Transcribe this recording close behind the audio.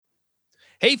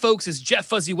Hey folks, it's Jeff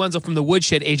Fuzzy Wenzel from the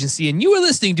Woodshed Agency, and you are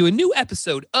listening to a new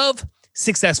episode of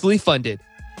Successfully Funded.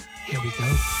 Here we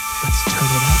go. Let's turn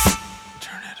it up.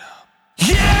 Turn it up.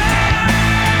 Yeah!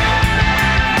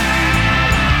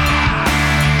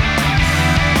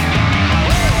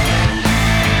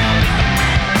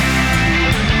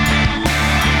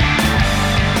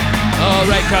 All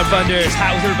right, crowdfunders,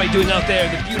 how's everybody doing out there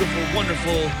in the beautiful,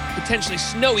 wonderful, potentially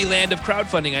snowy land of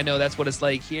crowdfunding? I know that's what it's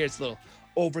like here. It's a little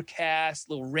overcast,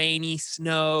 a little rainy,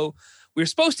 snow. We were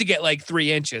supposed to get like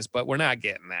 3 inches, but we're not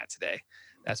getting that today.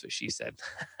 That's what she said.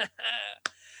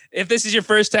 If this is your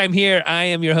first time here, I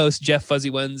am your host, Jeff Fuzzy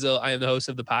Wenzel. I am the host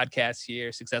of the podcast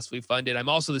here, Successfully Funded. I'm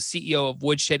also the CEO of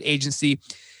Woodshed Agency.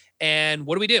 And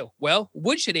what do? Well,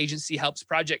 Woodshed Agency helps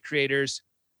project creators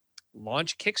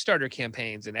launch Kickstarter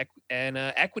campaigns and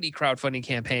equity crowdfunding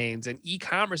campaigns and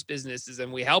e-commerce businesses.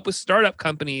 And we help with startup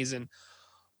companies and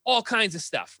all kinds of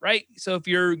stuff, right? So if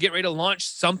you're getting ready to launch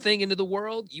something into the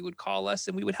world, you would call us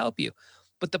and we would help you.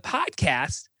 But the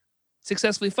podcast,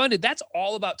 Successfully Funded, that's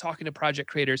all about talking to project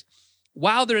creators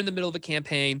while they're in the middle of a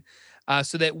campaign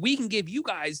so that we can give you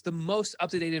guys the most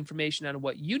up-to-date information on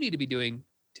what you need to be doing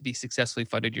to be successfully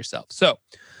funded yourself. So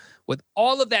with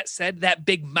all of that said, that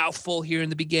big mouthful here in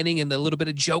the beginning and the little bit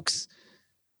of jokes,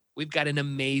 we've got an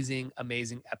amazing,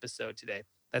 amazing episode today.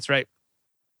 That's right.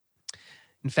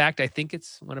 In fact, I think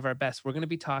it's one of our best. We're going to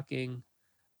be talking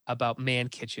about Man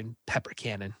Kitchen Pepper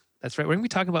Cannon. That's right. We're going to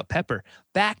be talking about pepper.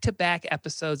 Back-to-back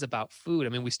episodes about food. I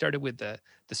mean, we started with the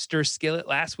stir skillet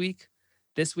last week.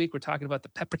 This week, we're talking about the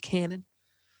pepper cannon.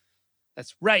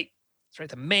 That's right. That's right.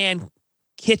 The Man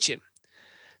Kitchen.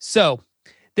 So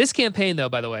this campaign, though,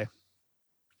 by the way,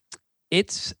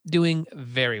 it's doing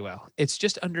very well. It's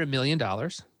just under $1 million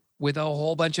with a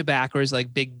whole bunch of backers,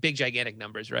 like big, gigantic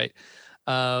numbers, right?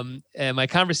 And my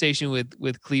conversation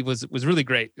with Cleve was really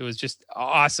great. It was just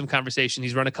awesome conversation.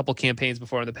 He's run a couple campaigns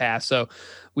before in the past. So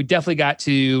we definitely got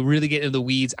to really get into the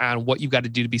weeds on what you've got to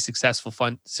do to be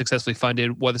successfully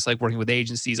funded, what it's like working with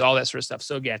agencies, all that sort of stuff.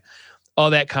 So again,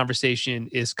 all that conversation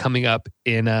is coming up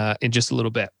in just a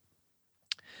little bit.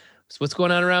 So what's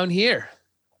going on around here?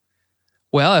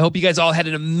 Well, I hope you guys all had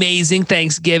an amazing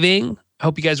Thanksgiving. I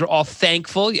hope you guys are all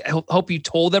thankful. I hope you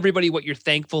told everybody what you're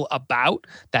thankful about.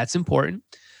 That's important.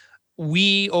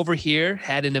 We over here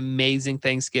had an amazing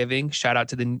Thanksgiving. Shout out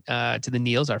to the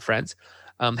Neils, our friends.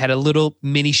 Had a little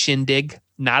mini shindig.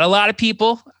 Not a lot of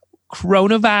people.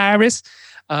 Coronavirus.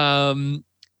 But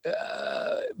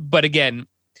again,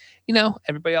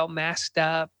 everybody all masked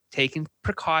up, taking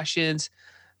precautions.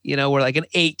 We're like an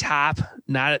 8 top,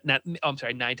 I'm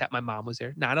sorry, 9 top. My mom was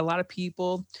there. Not a lot of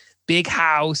people. Big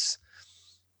house.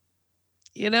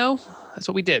 That's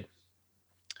what we did.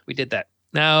 We did that.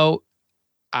 Now,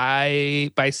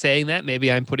 by saying that,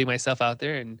 maybe I'm putting myself out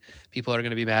there and people are going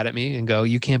to be mad at me and go,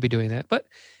 you can't be doing that. But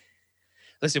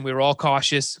listen, we were all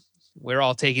cautious. We're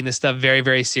all taking this stuff very,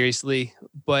 very seriously.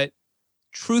 But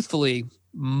truthfully,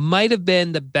 might have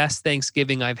been the best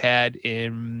Thanksgiving I've had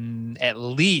in at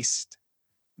least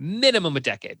minimum a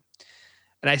decade.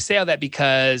 And I say all that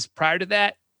because prior to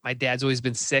that, my dad's always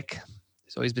been sick.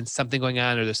 There's always been something going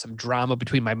on, or there's some drama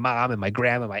between my mom and my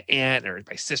grandma, my aunt, or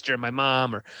my sister and my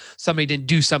mom, or somebody didn't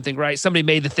do something right. Somebody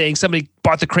made the thing. Somebody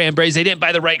bought the cranberries. They didn't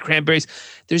buy the right cranberries.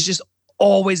 There's just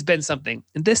always been something.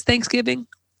 And this Thanksgiving,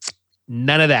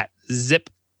 none of that. Zip,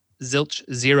 zilch,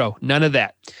 zero. None of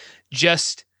that.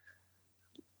 Just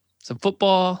some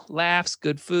football, laughs,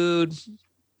 good food,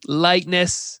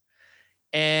 lightness.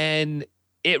 And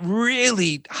it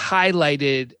really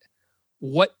highlighted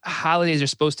what holidays are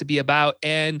supposed to be about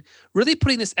and really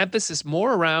putting this emphasis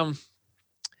more around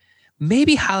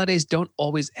maybe holidays don't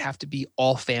always have to be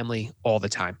all family all the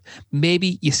time.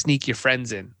 Maybe you sneak your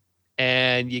friends in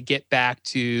and you get back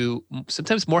to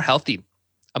sometimes a more healthy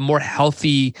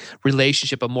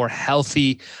relationship, a more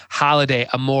healthy holiday,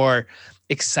 a more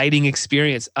exciting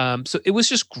experience. So it was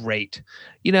just great.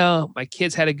 My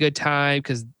kids had a good time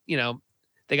because,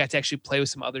 they got to actually play with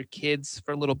some other kids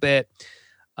for a little bit.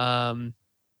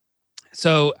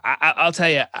 So I'll tell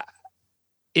you,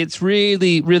 it's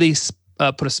really, really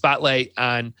put a spotlight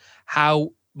on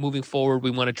how moving forward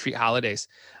we want to treat holidays.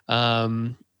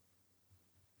 So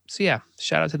yeah,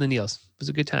 shout out to the Neils. It was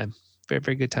a good time. Very,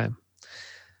 very good time.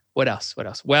 What else?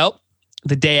 Well,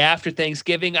 the day after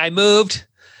Thanksgiving, I moved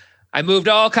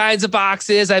all kinds of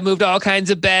boxes. I moved all kinds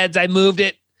of beds. I moved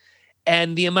it.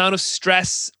 And the amount of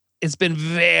stress, it's been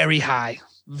very high.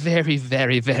 Very,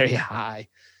 very, very high.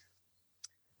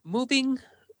 Moving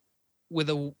with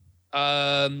a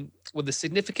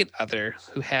significant other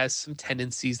who has some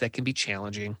tendencies that can be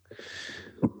challenging.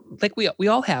 like we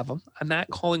all have them. I'm not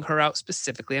calling her out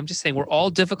specifically. I'm just saying we're all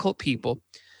difficult people.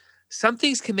 Some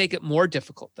things can make it more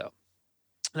difficult though.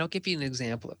 And I'll give you an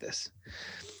example of this.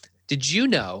 Did you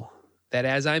know that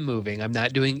as I'm moving, I'm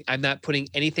not putting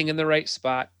anything in the right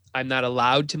spot. I'm not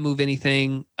allowed to move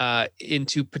anything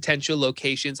into potential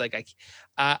locations. Like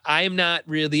I am not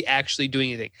really actually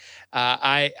doing anything.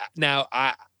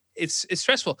 It's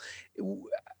stressful.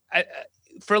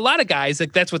 For a lot of guys,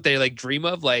 like that's what they like dream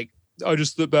of. Like, I'll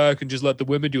just sit back and just let the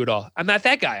women do it all. I'm not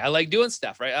that guy. I like doing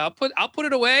stuff, right? I'll put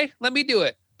it away. Let me do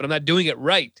it, but I'm not doing it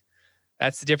right.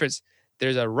 That's the difference.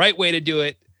 There's a right way to do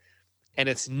it, and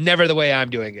it's never the way I'm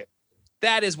doing it.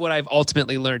 That is what I've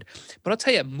ultimately learned. But I'll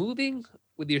tell you, moving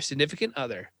with your significant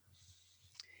other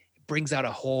brings out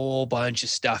a whole bunch of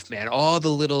stuff, man. All the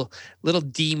little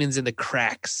demons in the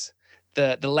cracks,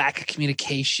 the lack of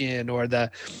communication, or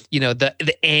the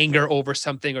anger over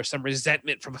something, or some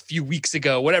resentment from a few weeks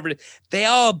ago, whatever. They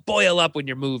all boil up when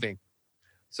you're moving.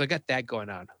 So I got that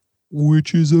going on,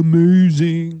 which is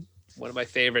amazing. One of my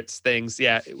favorites things,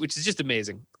 yeah, which is just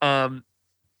amazing.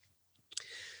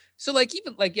 So like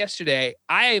even like yesterday,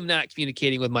 I am not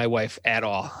communicating with my wife at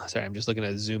all. Sorry, I'm just looking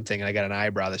at a Zoom thing and I got an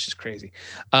eyebrow that's just crazy.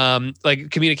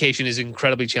 Like communication is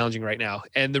incredibly challenging right now.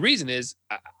 And the reason is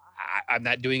I'm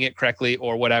not doing it correctly,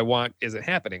 or what I want isn't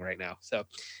happening right now. So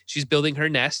she's building her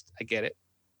nest. I get it.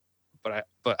 But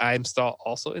I'm still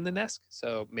also in the nest.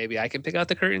 So maybe I can pick out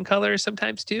the curtain color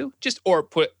sometimes too, or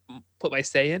put my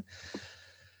say in.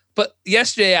 But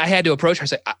yesterday I had to approach her and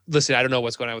say, listen, I don't know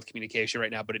what's going on with communication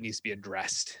right now, but it needs to be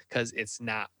addressed because it's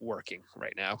not working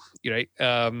right now. Right.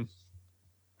 And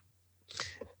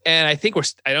I think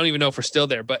I don't even know if we're still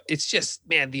there, but it's just,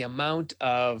 man, the amount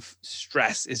of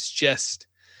stress is just,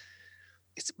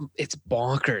 it's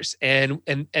bonkers. And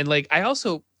like,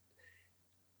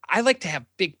 I like to have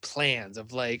big plans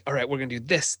of like, all right, we're going to do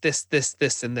this,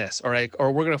 and this, or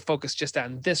we're going to focus just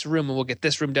on this room and we'll get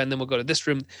this room done. Then we'll go to this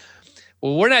room.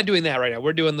 Well, we're not doing that right now.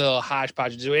 We're doing the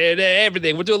hodgepodge,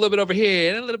 everything. We'll do a little bit over here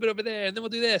and a little bit over there, and then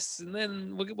we'll do this, and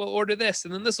then we'll order this,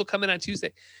 and then this will come in on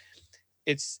Tuesday.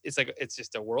 It's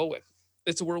just a whirlwind.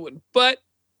 It's a whirlwind. But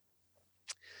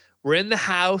we're in the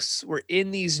house. We're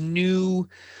in this new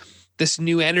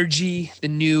energy, the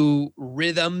new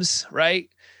rhythms, right?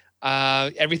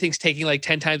 Everything's taking like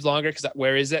 10 times longer because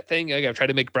where is that thing? I tried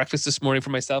to make breakfast this morning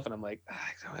for myself, and I'm like,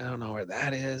 I don't know where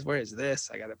that is. Where is this?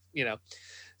 I gotta,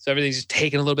 So everything's just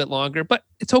taking a little bit longer, but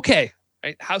it's okay,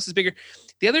 right? House is bigger.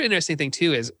 The other interesting thing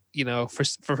too is,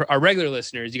 for our regular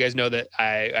listeners, you guys know that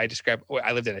I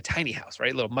lived in a tiny house,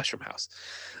 right? A little mushroom house.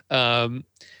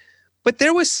 But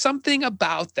there was something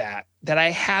about that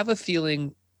I have a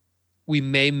feeling we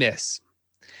may miss.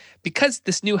 Because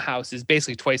this new house is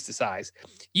basically twice the size,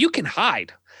 you can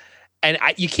hide. And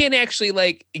you can't actually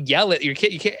like yell at your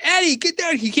kid. You can't, Eddie, get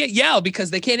down. You can't yell because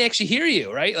they can't actually hear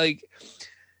you, right? Like,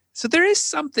 so there is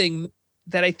something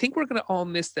that I think we're going to all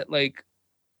miss, that like,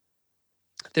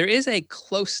 there is a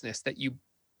closeness that you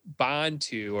bond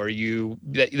to, or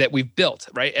that we've built,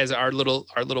 right? As our little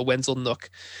Wenzel nook,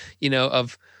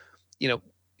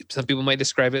 some people might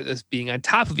describe it as being on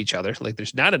top of each other. Like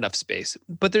there's not enough space,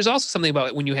 but there's also something about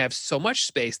it when you have so much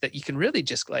space that you can really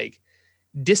just like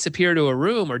disappear to a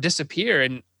room or disappear.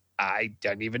 And I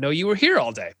didn't even know you were here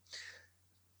all day.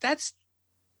 That's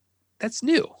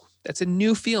new. That's a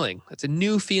new feeling. That's a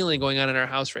new feeling going on in our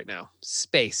house right now.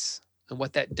 Space and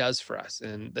what that does for us,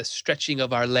 and the stretching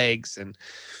of our legs. And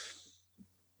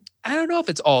I don't know if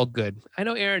it's all good. I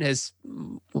know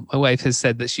my wife has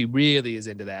said that she really is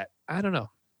into that. I don't know.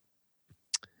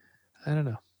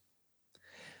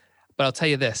 But I'll tell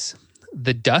you this,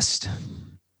 the dust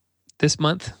this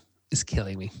month is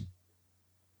killing me.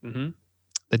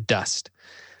 The dust.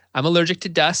 I'm allergic to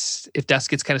dust. If dust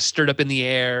gets kind of stirred up in the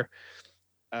air,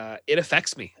 it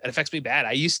affects me. It affects me bad.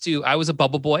 I was a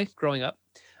bubble boy growing up.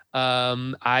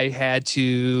 My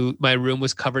room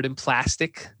was covered in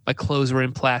plastic. My clothes were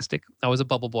in plastic. I was a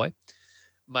bubble boy.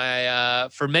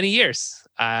 For many years.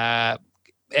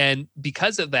 And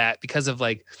because of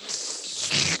like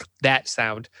that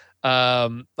sound,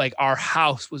 like our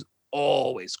house was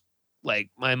always like,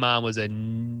 my mom was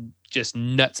just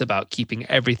nuts about keeping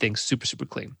everything super, super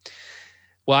clean.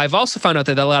 Well, I've also found out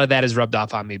that a lot of that is rubbed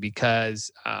off on me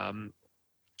because I'm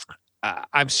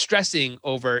stressing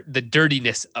over the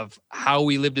dirtiness of how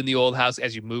we lived in the old house.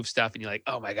 As you move stuff and you're like,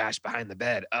 oh my gosh, behind the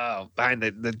bed, behind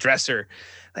the dresser,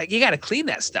 like you got to clean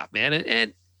that stuff, man.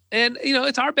 And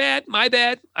it's our bad, my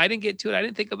bad. I didn't get to it. I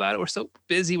didn't think about it. We're so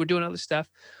busy. We're doing other stuff.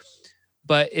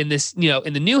 But in this,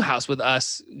 in the new house with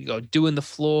us, doing the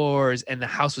floors, and the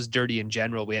house was dirty in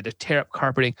general. We had to tear up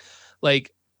carpeting.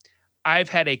 Like, I've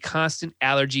had a constant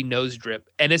allergy nose drip,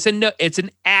 and it's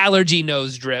an allergy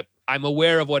nose drip. I'm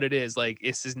aware of what it is. Like,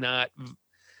 this is not,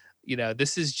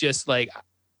 this is just like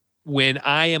when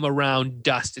I am around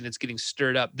dust and it's getting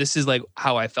stirred up. This is like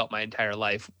how I felt my entire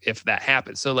life if that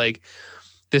happens. So like,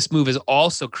 this move has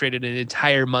also created an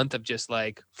entire month of just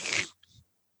like,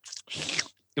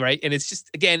 right. And it's just,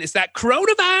 again, it's that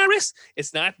coronavirus.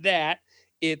 It's not that.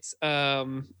 It's, I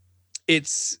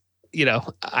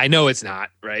know it's not,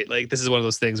 right? Like, this is one of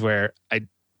those things where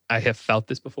I have felt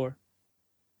this before.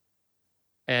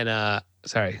 And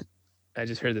sorry, I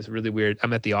just heard this really weird.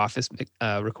 I'm at the office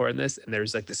recording this, and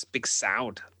there's like this big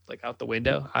sound like out the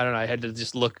window. I don't know. I had to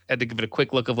just look. I had to give it a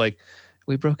quick look of like,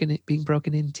 being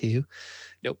broken into?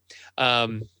 Nope.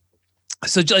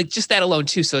 So like just that alone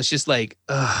too. So it's just like,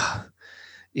 and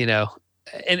Aaron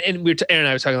and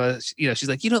I were talking about this, she's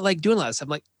like, you don't like doing a lot of stuff. I'm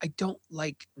like, I don't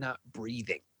like not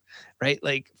breathing, right?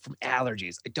 Like, from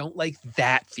allergies. I don't like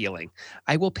that feeling.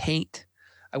 I will paint.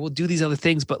 I will do these other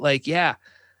things, but like, yeah,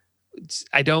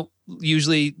 I don't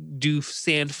usually do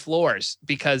sand floors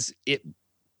because it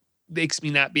makes me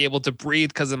not be able to breathe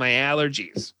because of my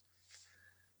allergies.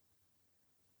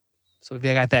 So we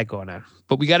got that going on,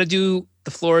 but we got to do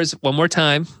the floors one more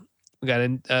time. We got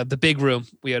in the big room.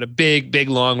 We had a big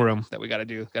long room that we got to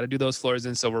do. Got to do those floors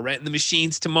in. So we're renting the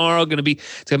machines tomorrow. It's gonna be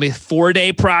a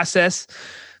 4-day process,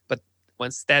 but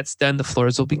once that's done, the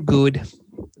floors will be good.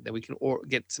 Then we can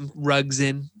get some rugs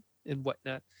in and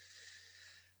whatnot.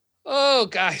 Oh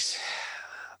gosh,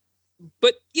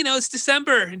 but it's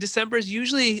December, and December is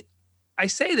usually, I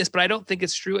say this, but I don't think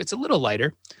it's true. It's a little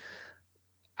lighter.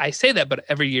 I say that, but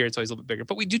every year it's always a little bit bigger.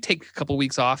 But we do take a couple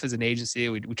weeks off as an agency.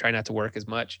 We try not to work as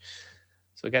much.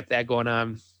 So we got that going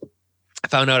on. I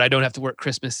found out I don't have to work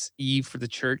Christmas Eve for the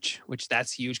church, which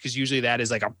that's huge, because usually that is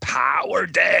like a power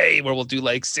day where we'll do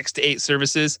like 6 to 8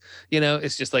 services.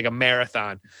 It's just like a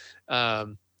marathon.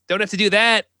 Don't have to do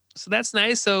that. So that's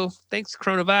nice. So thanks,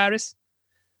 coronavirus.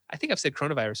 I think I've said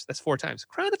coronavirus. That's 4 times.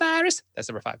 Coronavirus. That's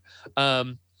number 5.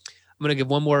 I'm going to give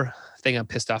one more thing I'm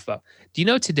pissed off about. Do you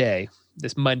know today,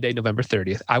 this Monday, November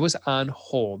 30th, I was on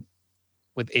hold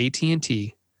with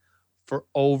AT&T for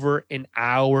over an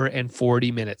hour and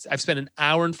 40 minutes. I've spent an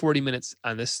hour and 40 minutes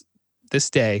on this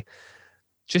day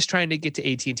just trying to get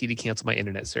to AT&T to cancel my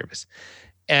internet service.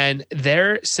 And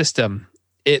their system,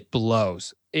 it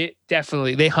blows. It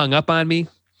definitely, they hung up on me.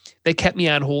 They kept me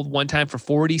on hold one time for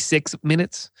 46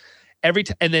 minutes. And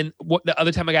then the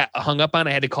other time I got hung up on,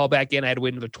 I had to call back in. I had to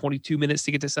wait another 22 minutes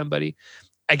to get to somebody.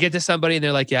 I get to somebody and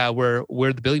they're like, yeah, we're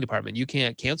the billing department. You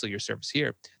can't cancel your service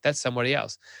here. That's somebody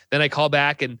else. Then I call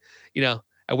back and, I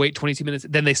wait 22 minutes.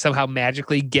 Then they somehow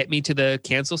magically get me to the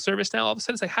cancel service. Now all of a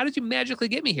sudden it's like, how did you magically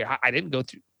get me here? I didn't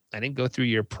go through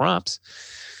your prompts.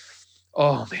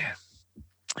 Oh man.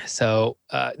 So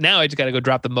now I just got to go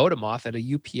drop the modem off at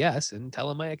a UPS and tell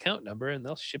them my account number and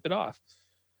they'll ship it off.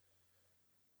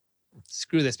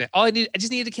 Screw this, man. I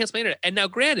just needed to cancel my internet. And now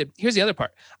granted, here's the other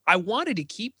part. I wanted to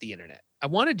keep the internet. I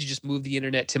wanted to just move the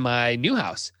internet to my new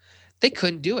house. They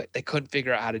couldn't do it. They couldn't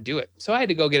figure out how to do it. So I had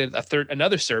to go get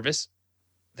another service.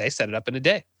 They set it up in a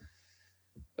day.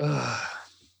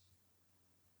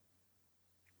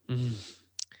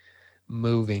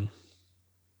 Moving.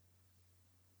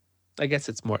 I guess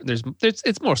it's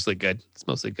it's mostly good. It's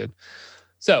mostly good.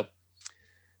 So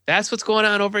that's what's going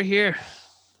on over here.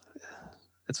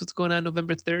 That's what's going on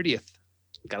November 30th.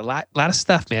 Got a lot of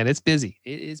stuff, man. It's busy.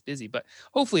 It is busy, but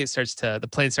hopefully the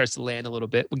plane starts to land a little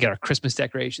bit. We get our Christmas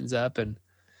decorations up and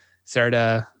start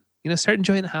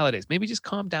enjoying the holidays. Maybe just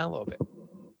calm down a little bit.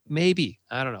 Maybe.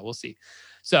 I don't know. We'll see.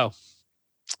 So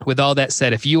with all that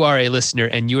said, if you are a listener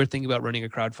and you are thinking about running a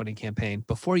crowdfunding campaign,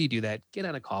 before you do that, get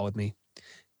on a call with me.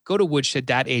 Go to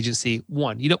woodshed.agency.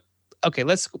 Okay,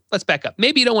 let's back up.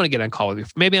 Maybe you don't want to get on call with me.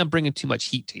 Maybe I'm bringing too much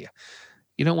heat to you.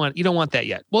 You don't want that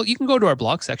yet. Well, you can go to our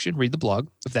blog section, read the blog.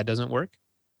 If that doesn't work,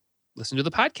 listen to the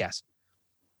podcast,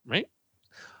 right?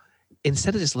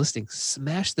 Instead of just listening,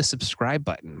 smash the subscribe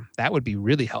button. That would be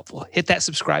really helpful. Hit that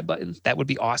subscribe button. That would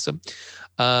be awesome.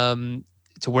 To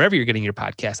wherever you're getting your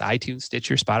podcast, iTunes,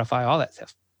 Stitcher, Spotify, all that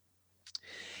stuff.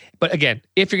 But again,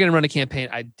 if you're going to run a campaign,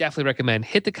 I definitely recommend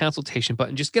hit the consultation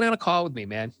button. Just get on a call with me,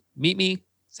 man. Meet me,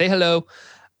 say hello.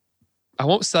 I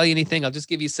won't sell you anything. I'll just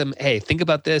give you some, hey, think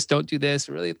about this. Don't do this.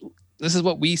 Really, this is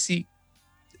what we see.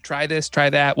 Try this, try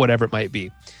that, whatever it might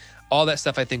be. All that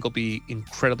stuff I think will be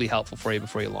incredibly helpful for you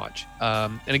before you launch.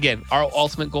 And again, our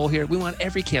ultimate goal here, we want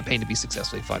every campaign to be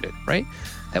successfully funded, right?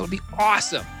 That would be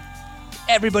awesome.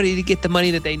 Everybody to get the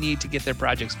money that they need to get their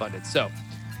projects funded. So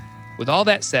with all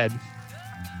that said,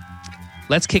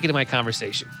 let's kick into my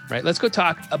conversation, right? Let's go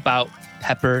talk about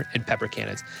pepper and pepper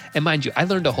cannons. And mind you, I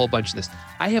learned a whole bunch of this.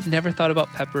 I have never thought about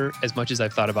pepper as much as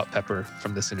I've thought about pepper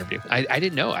from this interview. I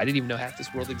didn't know. I didn't even know half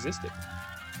this world existed.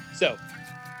 So,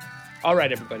 all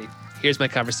right, everybody. Here's my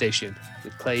conversation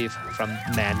with Clive from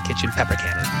Man Kitchen Pepper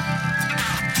Cannon.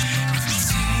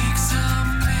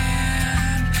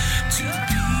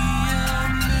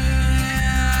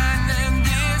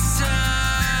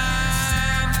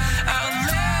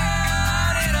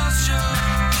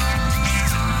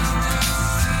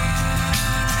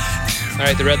 All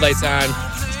right, the red light's on.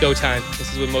 It's go time.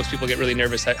 This is when most people get really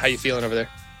nervous. How you feeling over there?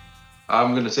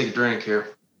 I'm going to take a drink here.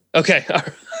 Okay. All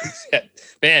right.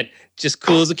 Man, just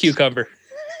cool as a cucumber.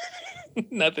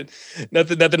 nothing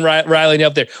riling you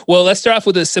up there. Well, let's start off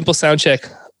with a simple sound check.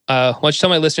 Why don't you tell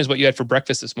my listeners what you had for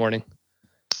breakfast this morning?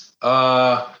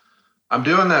 I'm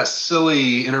doing that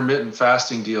silly intermittent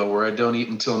fasting deal where I don't eat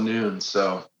until noon.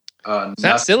 So it's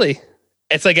not silly.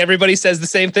 It's like everybody says the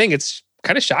same thing. It's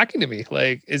kind of shocking to me.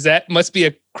 Like, must be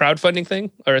a crowdfunding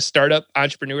thing or a startup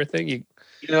entrepreneur thing? You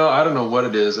know, I don't know what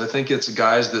it is. I think it's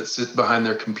guys that sit behind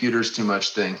their computers too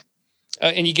much thing.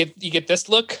 And you get this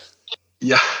look?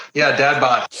 Yeah, dad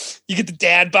bod. You get the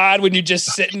dad bod when you're just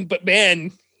sitting, but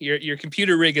man, your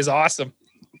computer rig is awesome.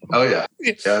 Oh yeah.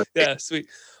 Yeah, sweet.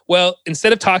 Well,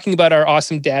 instead of talking about our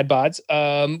awesome dad bods,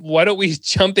 why don't we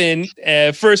jump in?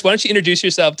 First, why don't you introduce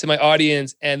yourself to my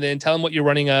audience and then tell them what you're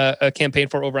running a campaign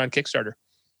for over on Kickstarter?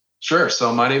 Sure.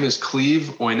 So my name is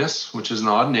Clive Oyness, which is an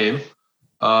odd name.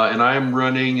 And I am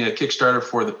running a Kickstarter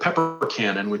for the Pepper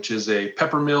Cannon, which is a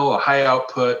pepper mill, a high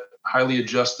output, highly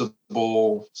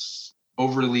adjustable,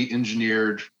 overly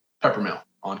engineered pepper mill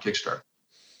on Kickstarter.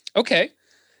 Okay.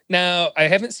 Now, I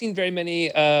haven't seen very many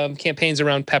campaigns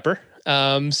around pepper.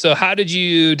 So how did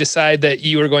you decide that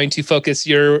you were going to focus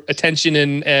your attention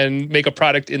and make a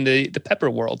product in the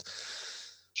pepper world?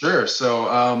 Sure.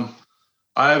 So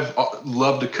I've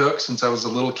loved to cook since I was a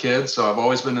little kid. So I've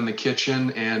always been in the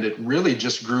kitchen, and it really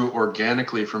just grew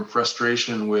organically from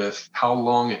frustration with how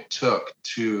long it took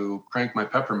to crank my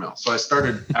pepper mill. So I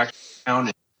started actually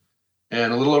counting.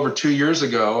 And a little over 2 years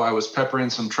ago, I was peppering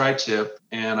some tri-tip,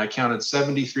 and I counted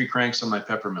 73 cranks on my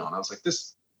pepper mill. And I was like,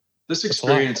 this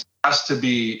experience has to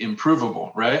be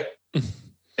improvable, right?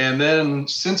 And then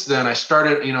since then, I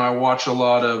started, I watch a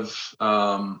lot of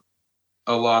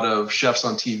chefs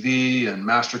on TV and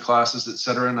master classes, et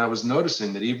cetera. And I was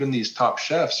noticing that even these top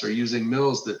chefs are using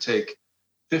mills that take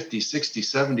 50, 60,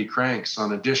 70 cranks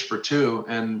on a dish for two.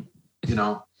 And,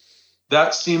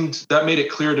 that made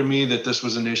it clear to me that this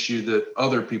was an issue that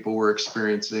other people were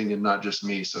experiencing and not just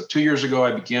me. So 2 years ago,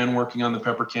 I began working on the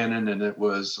Pepper Cannon, and it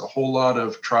was a whole lot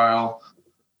of trial,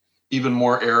 even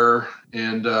more error.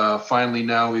 And finally,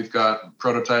 now we've got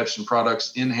prototypes and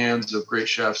products in hands of great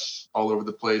chefs all over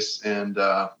the place. And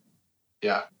I'm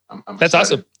That's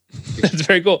awesome. That's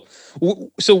very cool.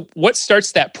 So what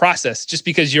starts that process? Just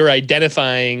because you're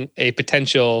identifying a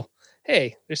potential,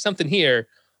 hey, there's something here.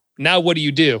 Now, what do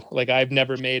you do? Like, I've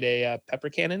never made a pepper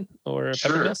cannon or a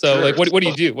pepper mill. So like, what do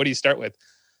you do? What do you start with?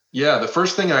 Yeah, the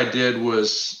first thing I did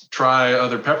was try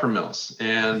other pepper mills,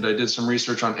 and I did some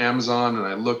research on Amazon, and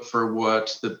I looked for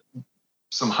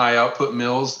some high output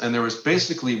mills, and there was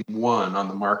basically one on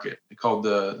the market called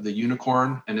the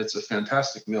Unicorn, and it's a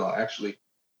fantastic mill. I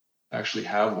actually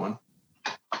have one.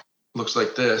 Looks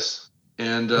like this,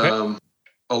 and okay.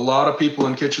 A lot of people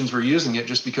in kitchens were using it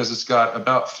just because it's got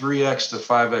about 3x to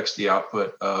 5x the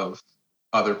output of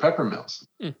other pepper mills.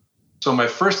 So my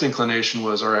first inclination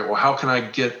was, all right, well, how can I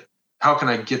get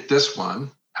this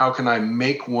one? How can I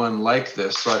make one like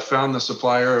this? So I found the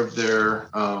supplier of their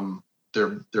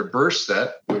burst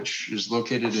set, which is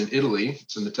located in Italy.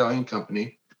 It's an Italian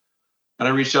company. And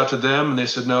I reached out to them, and they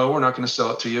said, no, we're not going to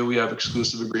sell it to you. We have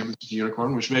exclusive agreements with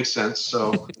Unicorn, which makes sense.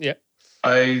 So yeah.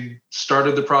 I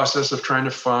started the process of trying to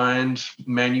find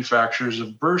manufacturers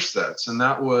of burst sets. And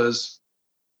that was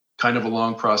kind of a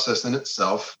long process in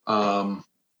itself.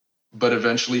 But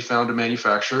eventually found a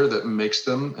manufacturer that makes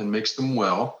them and makes them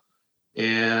well.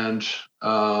 And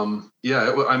I've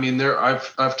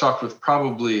talked with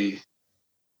probably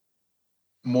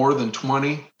more than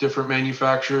 20 different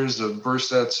manufacturers of burst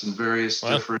sets and various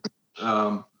different,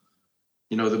 the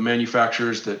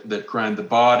manufacturers that grind the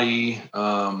body.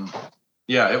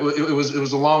 It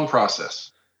was a long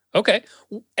process. Okay.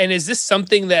 And is this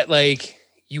something that like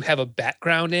you have a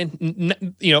background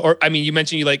in, you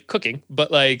mentioned you like cooking, but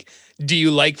like, do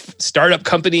you like startup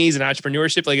companies and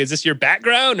entrepreneurship? Like, is this your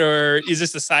background, or is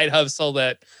this a side hustle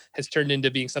that has turned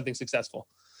into being something successful?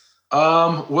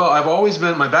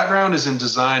 My background is in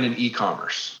design and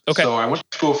e-commerce. Okay. So I went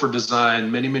to school for design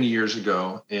many, many years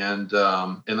ago. And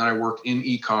then I worked in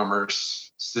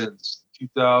e-commerce since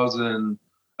 2000.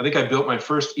 I think I built my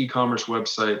first e-commerce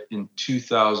website in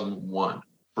 2001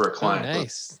 for a client. Oh,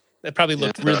 nice. That probably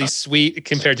looked really sweet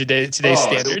compared to today's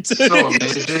standards. So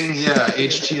amazing. Yeah.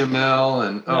 HTML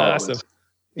and awesome.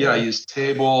 I used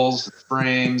tables, and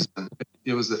frames, and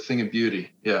it was a thing of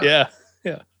beauty. Yeah. Yeah.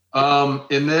 Yeah.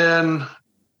 And then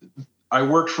I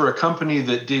worked for a company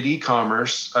that did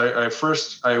e-commerce. I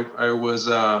was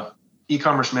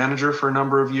e-commerce manager for a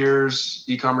number of years,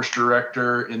 e-commerce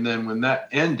director. And then when that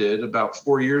ended about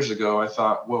 4 years ago, I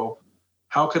thought, well,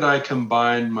 how could I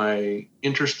combine my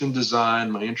interest in design,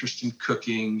 my interest in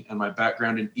cooking, and my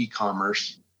background in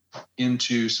e-commerce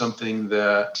into something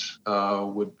that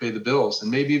would pay the bills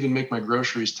and maybe even make my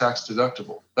groceries tax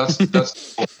deductible? That's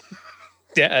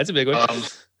yeah, that's a big one.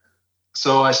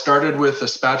 So I started with a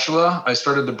spatula. I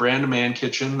started the brand Man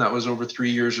Kitchen. That was over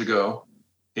 3 years ago,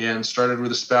 and started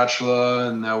with a spatula.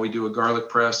 And now we do a garlic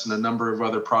press and a number of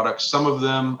other products. Some of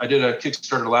them, I did a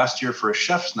Kickstarter last year for a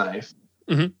chef's knife.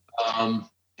 Mm-hmm.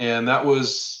 And that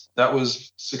was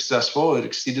successful. It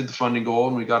exceeded the funding goal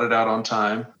and we got it out on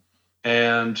time.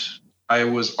 And I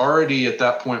was already at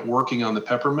that point working on the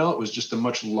pepper mill. It was just a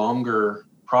much longer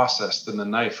process than the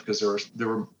knife because there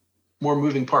were more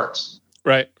moving parts.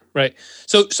 Right.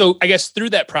 So I guess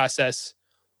through that process,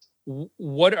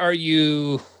 what are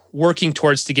you working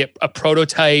towards to get a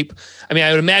prototype? I mean,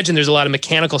 I would imagine there's a lot of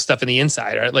mechanical stuff in the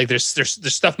inside, right? Like there's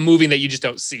stuff moving that you just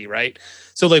don't see, right?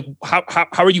 So like, how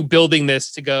are you building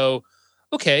this to go,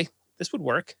 okay, this would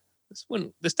work.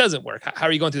 This doesn't work. How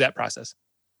are you going through that process?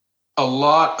 A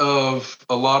lot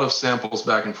of samples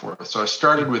back and forth. So I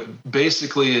started with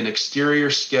basically an exterior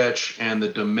sketch and the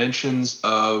dimensions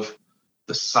of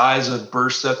the size of burr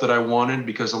set that I wanted,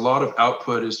 because a lot of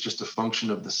output is just a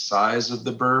function of the size of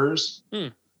the burrs.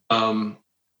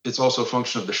 It's also a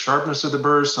function of the sharpness of the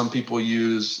burrs. Some people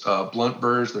use blunt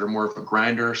burrs that are more of a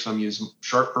grinder. Some use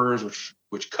sharp burrs,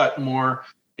 which cut more.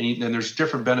 And there's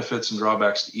different benefits and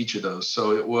drawbacks to each of those.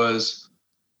 So it was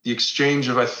the exchange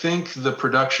of, I think the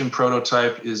production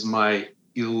prototype is my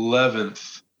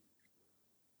 11th.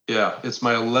 Yeah, it's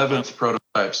my 11th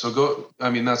prototype. So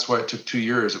that's why it took 2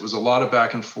 years. It was a lot of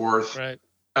back and forth. Right.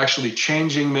 Actually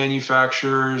changing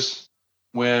manufacturers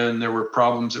when there were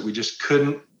problems that we just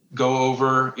couldn't go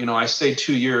over. I say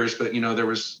 2 years, but there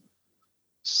was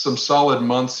some solid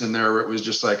months in there where it was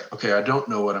just like, okay, I don't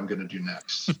know what I'm going to do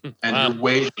next.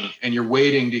 And you're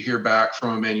waiting to hear back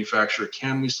from a manufacturer.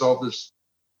 Can we solve this?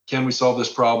 Can we solve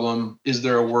this problem? Is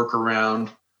there a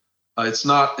workaround? It's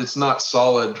not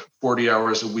solid 40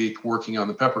 hours a week working on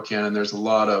the pepper can. There's a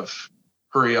lot of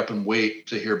hurry up and wait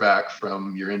to hear back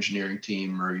from your engineering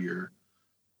team or your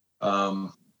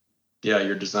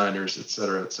designers, et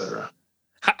cetera, et cetera.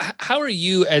 How are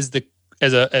you as the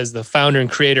founder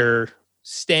and creator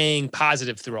staying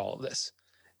positive through all of this?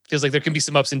 Feels like there can be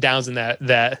some ups and downs in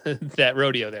that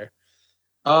rodeo there.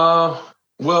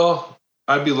 Well,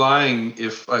 I'd be lying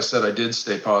if I said I did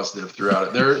stay positive throughout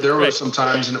it. There were some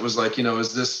times, and it was like,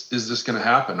 is this going to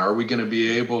happen? Are we going to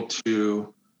be able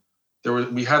to?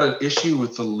 We had an issue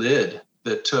with the lid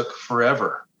that took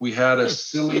forever. We had a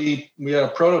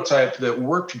prototype that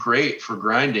worked great for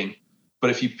grinding, but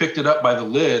if you picked it up by the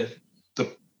lid,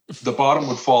 the bottom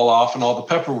would fall off and all the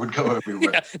pepper would go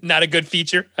everywhere. Yeah, not a good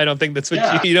feature. I don't think that's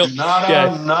what you don't.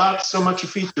 Not so much a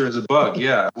feature as a bug.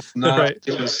 Yeah, right.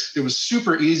 It was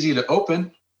super easy to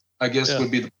open, I guess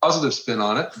would be the positive spin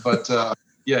on it. But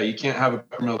you can't have a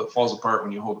pepper mill that falls apart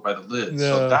when you hold it by the lid.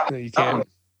 No, so you can't. That was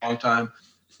a long time.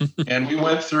 And we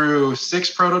went through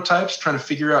 6 prototypes trying to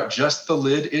figure out just the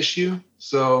lid issue.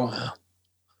 So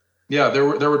there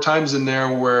were times in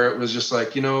there where it was just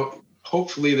like,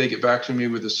 hopefully they get back to me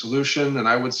with a solution, and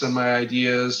I would send my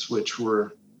ideas, which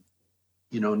were,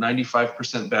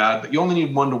 95% bad, but you only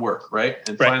need one to work, right?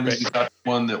 And finally we got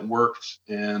one that worked.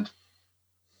 And,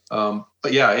 and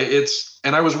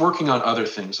I was working on other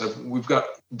things.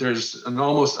 There's an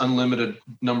almost unlimited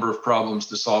number of problems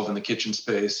to solve in the kitchen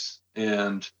space.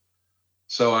 And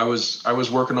so I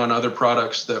was working on other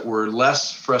products that were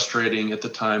less frustrating at the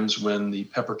times when the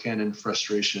pepper cannon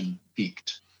frustration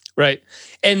peaked. Right.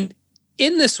 And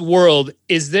in this world,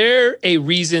 is there a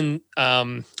reason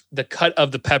the cut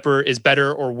of the pepper is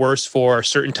better or worse for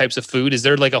certain types of food? Is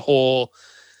there like a whole,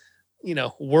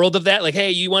 world of that? Like, hey,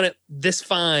 you want it this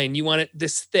fine, you want it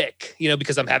this thick,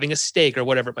 because I'm having a steak or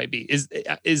whatever it might be.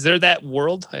 Is there that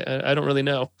world? I don't really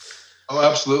know. Oh,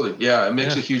 absolutely. Yeah, it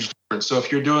makes a huge difference. So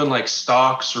if you're doing like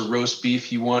stocks or roast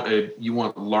beef, you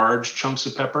want large chunks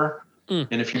of pepper.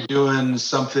 And if you're doing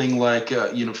something like,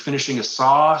 finishing a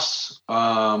sauce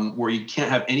where you can't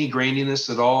have any graininess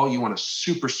at all, you want a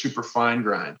super, super fine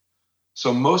grind.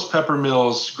 So most pepper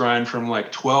mills grind from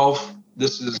like 12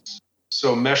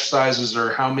 So mesh sizes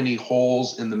are how many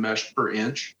holes in the mesh per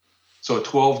inch. So a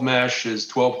 12 mesh is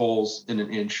 12 holes in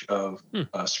an inch of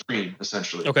screen,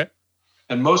 essentially. Okay.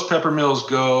 And most pepper mills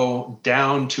go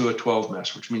down to a 12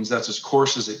 mesh, which means that's as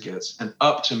coarse as it gets, and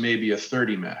up to maybe a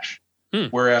 30 mesh.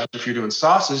 Whereas if you're doing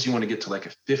sauces, you want to get to like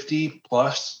a 50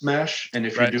 plus mesh. And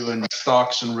if you're doing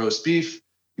stocks and roast beef,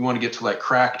 you want to get to like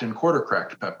cracked and quarter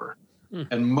cracked pepper.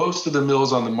 And most of the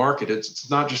mills on the market, it's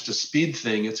not just a speed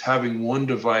thing. It's having one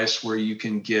device where you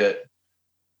can get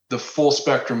the full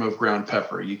spectrum of ground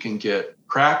pepper. You can get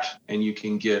cracked, and you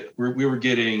can get, we were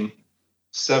getting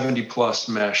 70 plus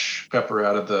mesh pepper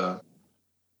out of the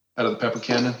pepper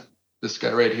cannon. This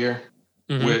guy right here,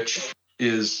 which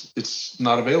it's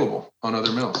not available on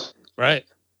other mills. Right.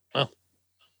 Wow.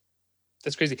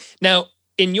 That's crazy. Now,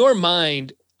 in your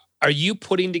mind, are you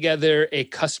putting together a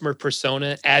customer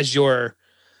persona as you're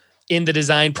in the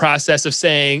design process of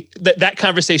saying that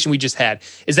conversation we just had?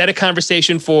 Is that a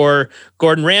conversation for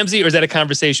Gordon Ramsay, or is that a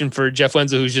conversation for Jeff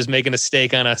Wenzel, who's just making a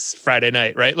steak on a Friday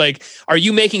night, right? Like, are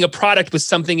you making a product with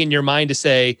something in your mind to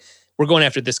say, we're going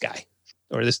after this guy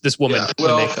or this woman? Yeah.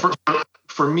 Well,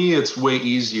 for me, it's way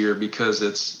easier because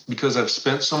I've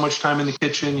spent so much time in the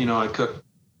kitchen. You know, I cook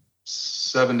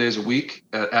 7 days a week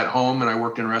at home, and I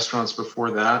worked in restaurants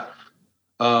before that.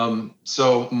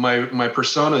 So my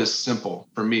persona is simple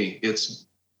for me. It's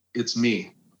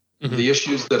me. The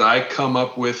issues that I come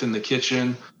up with in the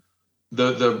kitchen,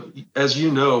 as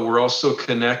you know, we're all so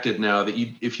connected now that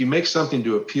if you make something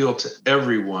to appeal to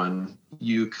everyone,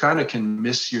 you kind of can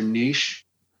miss your niche.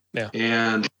 Yeah.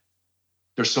 And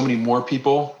there's so many more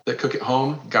people that cook at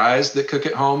home, guys that cook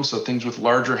at home. So things with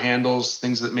larger handles,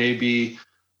 things that may be,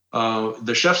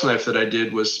 the chef's knife that I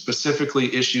did was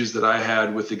specifically issues that I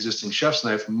had with existing chef's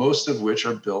knife, most of which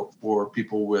are built for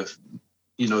people with,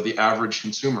 the average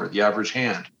consumer, the average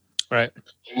hand. Right.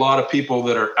 A lot of people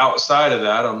that are outside of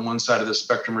that on one side of the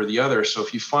spectrum or the other. So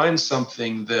if you find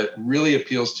something that really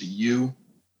appeals to you,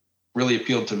 really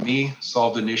appealed to me,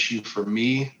 solved an issue for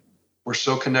me, we're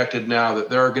so connected now that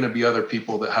there are going to be other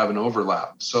people that have an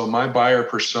overlap. So my buyer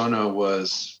persona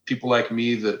was people like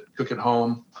me that cook at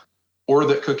home or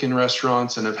that cook in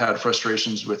restaurants and have had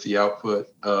frustrations with the output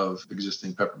of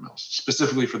existing pepper mills,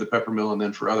 specifically for the pepper mill. And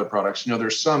then for other products,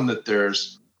 there's some that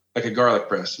there's like a garlic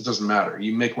press. It doesn't matter.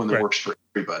 You make one that works for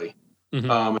everybody.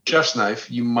 A chef's knife,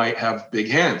 you might have big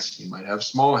hands. You might have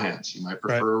small hands. You might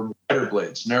prefer wider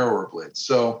blades, narrower blades.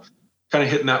 So kind of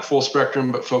hitting that full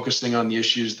spectrum, but focusing on the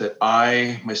issues that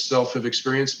I myself have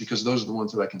experienced, because those are the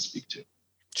ones that I can speak to.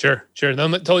 Sure. That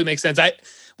totally makes sense.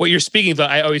 What you're speaking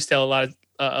about, I always tell a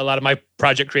lot of my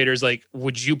project creators, like,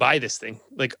 would you buy this thing?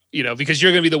 Like, because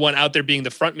you're going to be the one out there being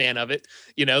the front man of it,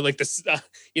 like this,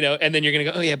 and then you're going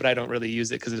to go, oh yeah, but I don't really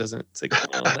use it because it doesn't, it's like,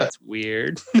 oh, that's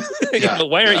weird.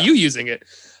 Why aren't you using it?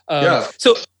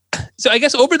 So I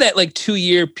guess over that like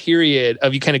 2-year period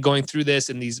of you kind of going through this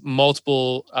and these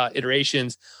multiple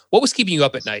iterations, what was keeping you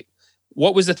up at night?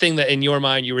 What was the thing that in your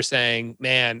mind you were saying,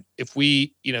 man, if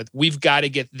we've got to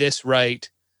get this right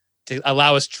to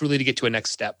allow us truly to get to a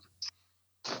next step?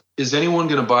 Is anyone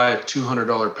going to buy a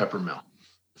 $200 pepper mill?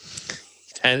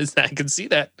 And I can see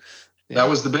that. Yeah. That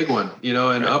was the big one,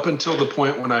 and up until the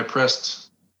point when I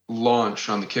pressed launch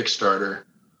on the Kickstarter,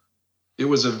 it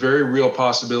was a very real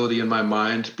possibility in my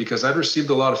mind because I'd received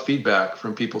a lot of feedback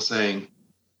from people saying,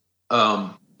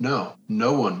 no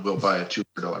one will buy a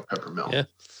 $200 pepper mill. Yeah.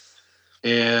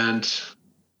 And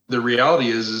the reality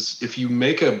is if you're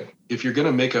going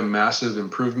to make a massive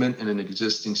improvement in an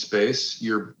existing space,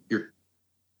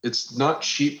 it's not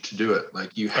cheap to do it.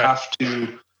 Like you have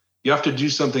to do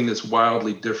something that's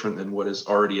wildly different than what is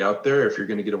already out there if you're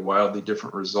going to get a wildly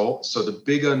different result. So the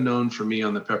big unknown for me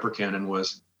on the pepper cannon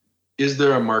was, is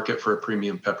there a market for a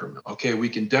premium pepper mill? Okay, we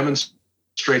can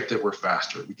demonstrate that we're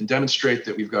faster. We can demonstrate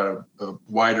that we've got a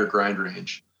wider grind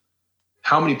range.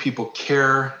 How many people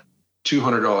care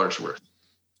 $200 worth?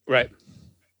 Right.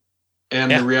 And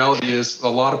the reality is a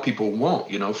lot of people won't.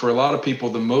 For a lot of people,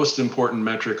 the most important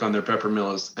metric on their pepper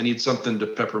mill is I need something to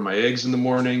pepper my eggs in the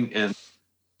morning. And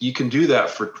you can do that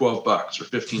for $12 or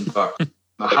 $15.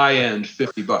 The high end,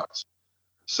 $50.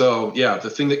 So yeah, the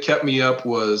thing that kept me up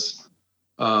was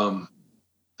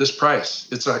this price.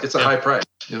 It's a high price.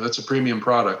 It's a premium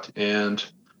product. And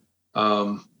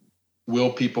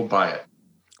will people buy it?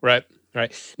 Right.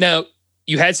 Now,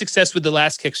 you had success with the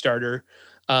last Kickstarter.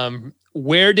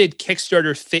 Where did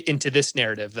Kickstarter fit into this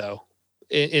narrative, though,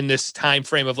 in this time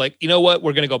frame of like, what,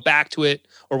 we're going to go back to it,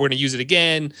 or we're going to use it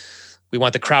again. We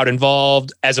want the crowd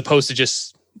involved, as opposed to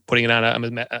just putting it on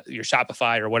your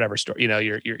Shopify or whatever store,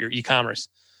 your e-commerce.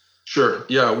 Sure.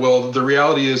 Yeah. Well, the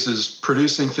reality is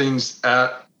producing things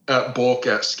at at bulk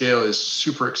at scale is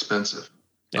super expensive.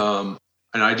 Yeah.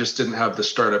 And I just didn't have the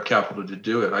startup capital to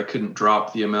do it. I couldn't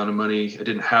drop the amount of money. I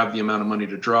didn't have the amount of money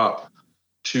to drop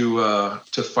to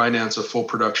finance a full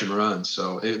production run.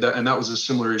 So that was a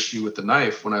similar issue with the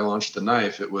knife. When I launched the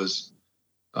knife, it was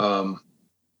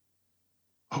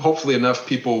hopefully enough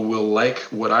people will like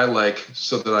what I like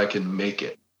so that I can make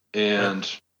it. And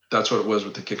that's what it was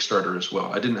with the Kickstarter as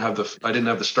well. I didn't have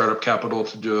the startup capital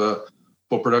to do a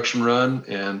full production run,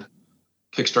 and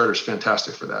Kickstarter is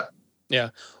fantastic for that.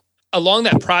 Yeah. Along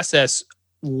that process,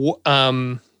 what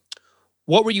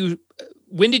were you?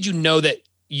 When did you know that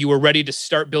you were ready to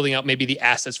start building out maybe the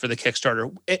assets for the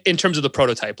Kickstarter in terms of the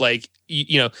prototype? Like,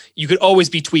 you could always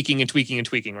be tweaking and tweaking and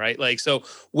tweaking, right? Like, so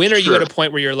when are you at a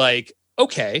point where you're like,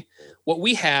 okay, what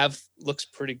we have looks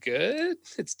pretty good.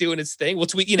 It's doing its thing. We'll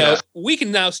tweak, we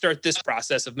can now start this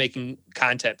process of making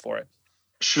content for it.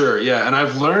 Sure. Yeah. And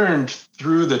I've learned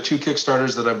through the 2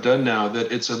 Kickstarters that I've done now that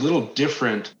it's a little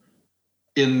different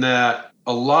in that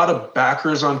a lot of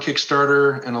backers on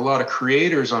Kickstarter and a lot of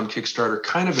creators on Kickstarter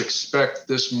kind of expect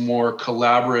this more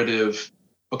collaborative,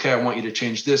 okay, I want you to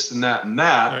change this and that,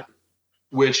 right,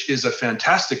 which is a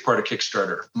fantastic part of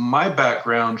Kickstarter. My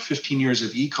background, 15 years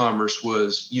of e-commerce,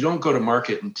 was you don't go to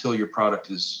market until your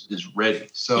product is ready.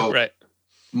 So right.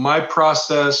 My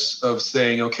process of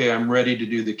saying, okay, I'm ready to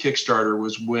do the Kickstarter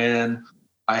was when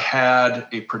I had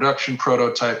a production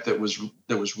prototype that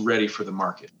was ready for the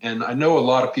market. And I know a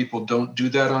lot of people don't do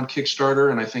that on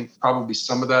Kickstarter. And I think probably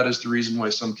some of that is the reason why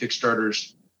some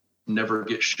Kickstarters never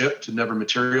get shipped and never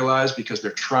materialize, because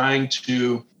they're trying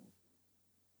to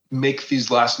make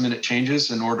these last minute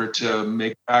changes in order to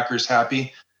make backers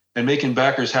happy. And making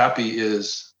backers happy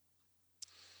is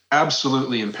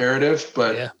absolutely imperative,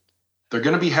 but they're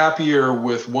going to be happier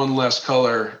with one less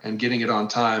color and getting it on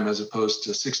time, as opposed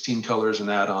to 16 colors and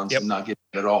add-ons and not getting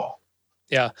it at all.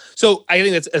 Yeah. So I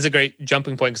think that's a great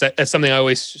jumping point, because that's something I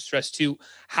always stress too.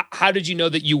 How did you know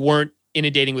that you weren't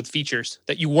inundating with features,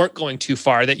 that you weren't going too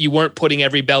far, that you weren't putting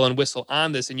every bell and whistle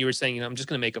on this, and you were saying, I'm just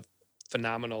going to make a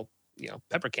phenomenal,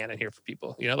 pepper cannon here for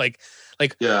people,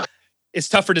 yeah. It's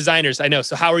tough for designers, I know.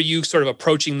 So how are you sort of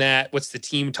approaching that? What's the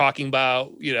team talking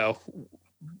about?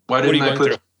 Why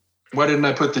didn't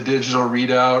I put the digital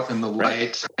readout and the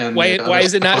light? And why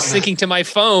is it not syncing to my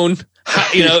phone?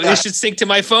 It should sync to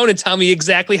my phone and tell me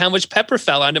exactly how much pepper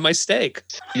fell onto my steak.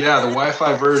 Yeah, the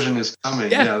Wi-Fi version is coming.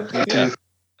 Yeah, Bluetooth.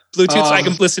 Bluetooth, so I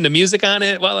can listen to music on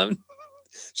it while I'm.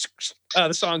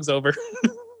 The song's over.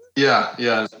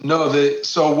 Yeah. No,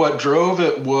 so what drove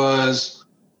it was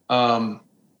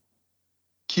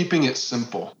keeping it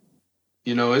simple.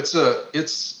 It's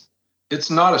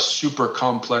not a super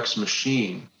complex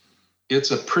machine.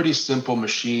 It's a pretty simple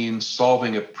machine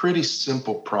solving a pretty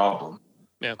simple problem.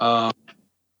 Yeah.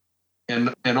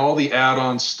 And all the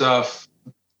add-on stuff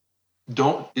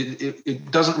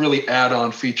it doesn't really add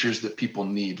on features that people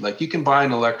need. Like, you can buy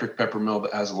an electric pepper mill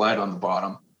that has a light on the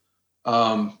bottom.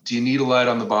 Do you need a light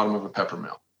on the bottom of a pepper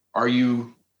mill? Are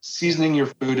you seasoning your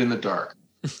food in the dark?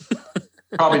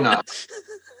 Probably not.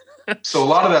 So a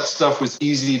lot of that stuff was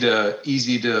easy to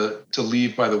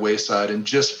leave by the wayside and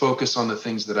just focus on the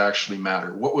things that actually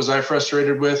matter. What was I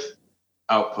frustrated with?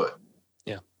 Output.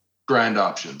 Yeah. Grind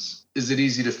options. Is it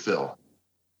easy to fill?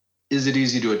 Is it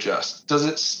easy to adjust? Does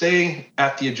it stay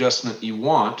at the adjustment you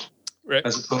want, right,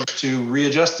 as opposed to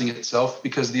readjusting itself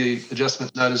because the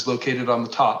adjustment nut is located on the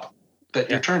top that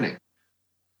you're turning?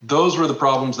 Those were the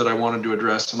problems that I wanted to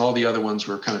address, and all the other ones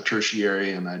were kind of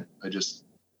tertiary, and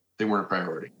they weren't a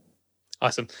priority.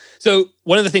 Awesome. So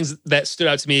one of the things that stood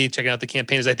out to me checking out the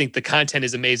campaign is I think the content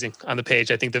is amazing on the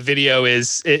page. I think the video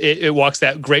it walks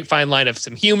that great fine line of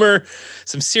some humor,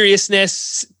 some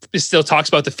seriousness. It still talks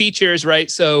about the features, right?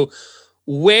 So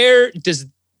where does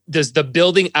the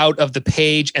building out of the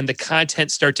page and the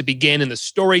content start to begin, and the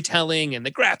storytelling and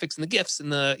the graphics and the GIFs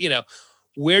and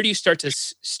where do you start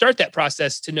that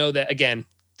process to know that, again,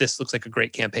 this looks like a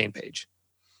great campaign page?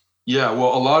 Yeah,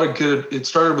 well, it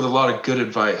started with a lot of good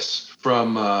advice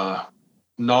from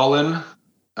Nolan.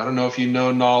 I don't know if you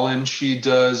know Nolan. She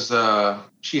has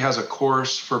a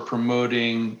course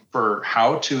for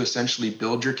how to essentially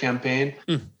build your campaign.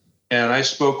 And I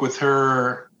spoke with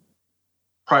her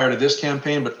prior to this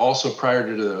campaign, but also prior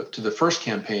to the first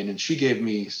campaign. And she gave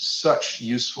me such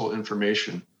useful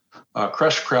information.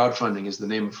 Crush Crowdfunding is the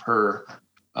name of her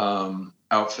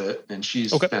outfit, and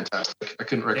she's fantastic. I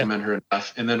couldn't recommend her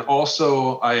enough. And then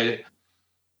also I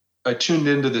tuned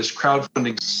into this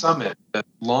crowdfunding summit that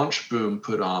Launch Boom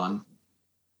put on,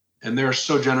 and they're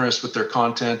so generous with their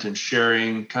content and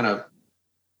sharing kind of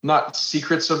not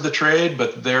secrets of the trade,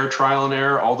 but their trial and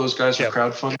error. All those guys are Yep.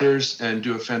 crowdfunders and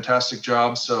do a fantastic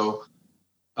job. So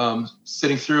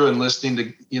sitting through and listening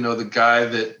to, the guy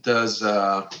that does,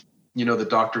 the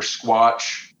Dr.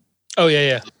 Squatch. Oh,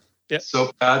 yeah. Yep.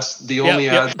 Soap ads, the only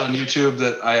ads on YouTube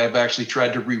that I have actually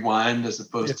tried to rewind as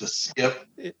opposed to skip.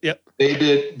 Yep. They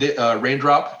did,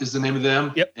 Raindrop is the name of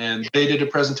them. Yep. And they did a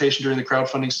presentation during the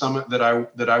crowdfunding summit that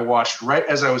I watched right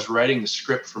as I was writing the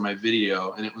script for my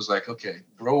video. And it was like, okay,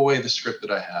 throw away the script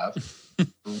that I have,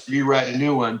 rewrite a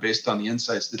new one based on the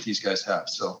insights that these guys have.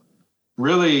 So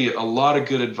really a lot of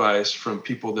good advice from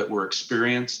people that were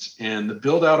experienced. And the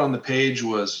build out on the page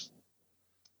was,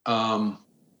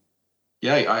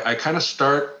 I kind of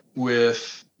start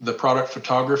with the product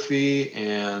photography,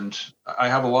 and I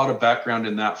have a lot of background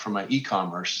in that from my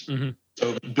e-commerce. Mm-hmm.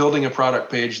 So building a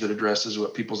product page that addresses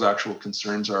what people's actual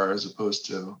concerns are, as opposed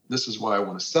to this is why I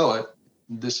want to sell it.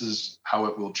 This is how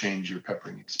it will change your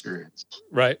peppering experience.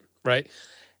 Right.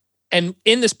 And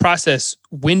in this process,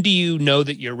 when do you know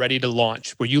that you're ready to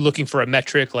launch? Were you looking for a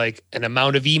metric like an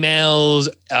amount of emails,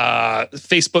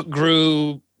 Facebook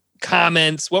group,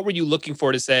 comments? What were you looking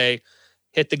for to say,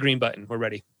 hit the green button, we're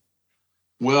ready?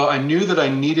 Well, I knew that I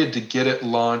needed to get it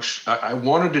launched. I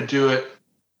wanted to do it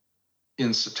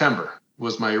in September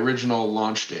was my original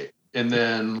launch date. And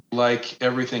then like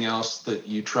everything else that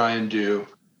you try and do,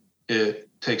 it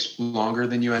takes longer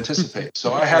than you anticipate.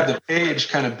 So I had the page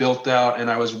kind of built out,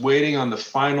 and I was waiting on the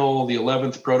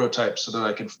 11th prototype so that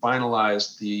I could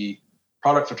finalize the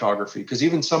product photography. Because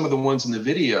even some of the ones in the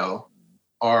video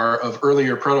are of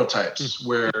earlier prototypes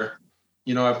where,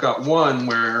 I've got one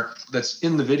that's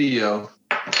in the video,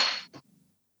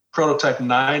 prototype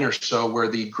 9 or so, where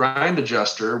the grind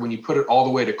adjuster, when you put it all the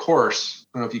way to coarse,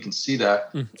 I don't know if you can see that,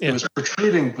 It was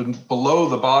protruding below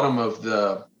the bottom of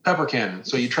the pepper cannon.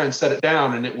 So you try and set it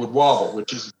down and it would wobble,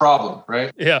 which is a problem,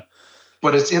 right? Yeah.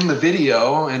 But it's in the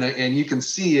video, and you can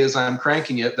see as I'm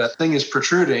cranking it, that thing is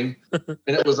protruding. And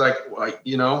it was like,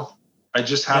 I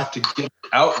just have to get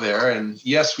out there. And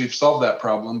yes, we've solved that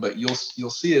problem, but you'll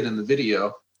see it in the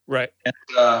video. Right.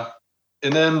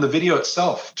 And then the video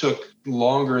itself took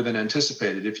longer than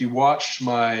anticipated. If you watched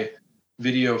my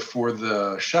video for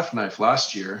the chef knife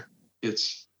last year,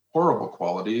 it's horrible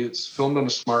quality. It's filmed on a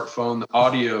smartphone. The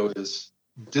audio is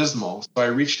dismal. So I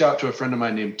reached out to a friend of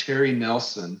mine named Terry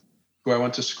Nelson, who I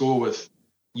went to school with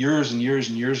years and years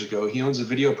and years ago. He owns a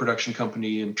video production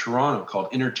company in Toronto called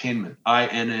Entertainment,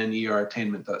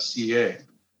 INNER-tainment.ca.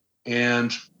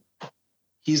 And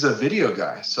he's a video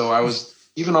guy. So I was,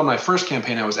 even on my first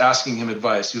campaign, I was asking him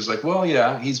advice. He was like, well,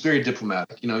 yeah, he's very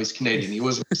diplomatic. He's Canadian. He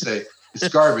wasn't going to say it's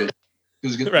garbage.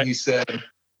 He said,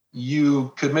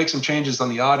 you could make some changes on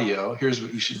the audio. Here's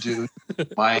what you should do.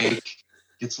 Mic,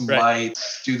 get some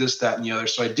lights, do this, that, and the other.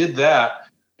 So I did that.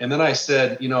 And then I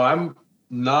said, I'm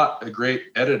not a great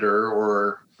editor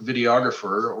or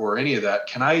videographer or any of that.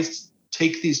 Can I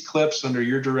take these clips under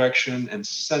your direction and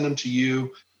send them to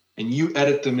you, and you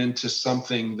edit them into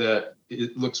something that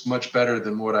it looks much better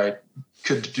than what I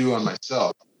could do on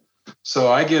myself?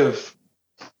 So I give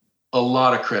a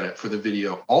lot of credit for the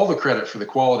video, all the credit for the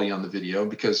quality on the video,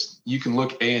 because you can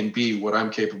look A and B what I'm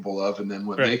capable of, and then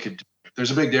what they could do.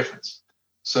 There's a big difference.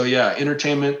 So yeah,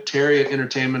 Terry at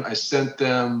Entertainment, I sent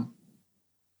them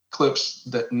clips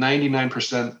that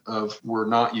 99% of were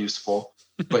not useful,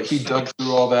 but he dug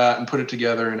through all that and put it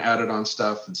together and added on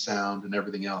stuff and sound and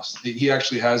everything else. He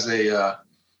actually has a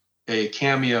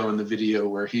cameo in the video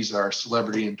where he's our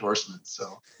celebrity endorsement.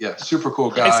 So yeah, super cool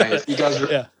guy. If you guys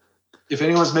are, if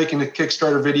anyone's making a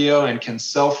Kickstarter video and can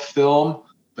self-film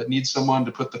but needs someone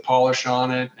to put the polish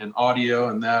on it and audio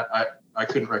and that, I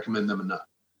couldn't recommend them enough.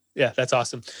 Yeah, that's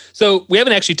awesome. So we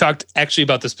haven't actually talked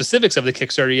about the specifics of the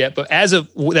Kickstarter yet, but as of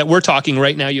that we're talking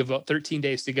right now, you have about 13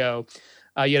 days to go.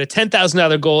 You had a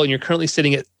 $10,000 goal, and you're currently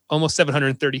sitting at almost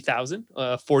 730,000,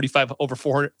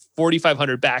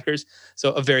 4,500 backers.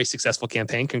 So a very successful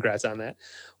campaign. Congrats on that.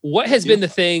 What has been the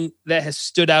thing that has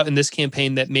stood out in this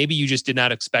campaign that maybe you just did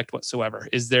not expect whatsoever?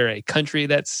 Is there a country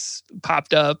that's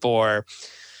popped up, or,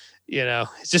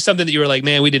 it's just something that you were like,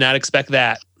 man, we did not expect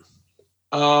that?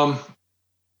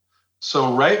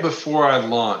 So right before I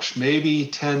launched, maybe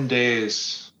 10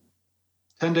 days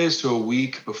to a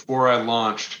week before I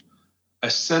launched, I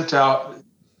sent out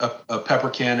a pepper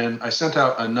cannon. I sent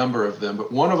out a number of them,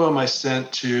 but one of them I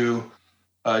sent to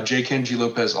J. Kenji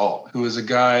Lopez Alt, who is a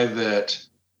guy that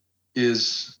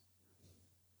is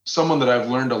someone that I've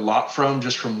learned a lot from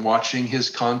just from watching his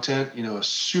content. A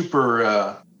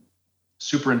super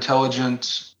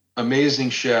intelligent,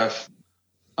 amazing chef.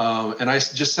 And I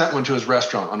just sent one to his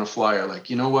restaurant on a flyer,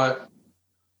 like, you know what?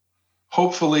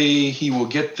 hopefully he will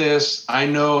get this. I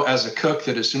know as a cook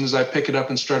that as soon as I pick it up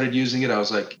and started using it, I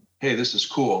was like, hey, this is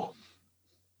cool.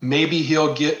 Maybe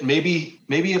he'll get, maybe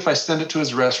if I send it to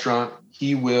his restaurant,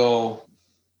 he will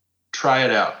try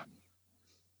it out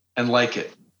and like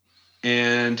it.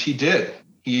 And he did.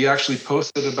 He actually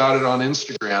posted about it on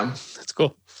Instagram. That's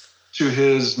cool. To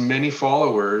his many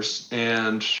followers.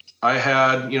 And I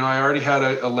already had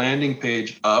a landing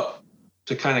page up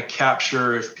to kind of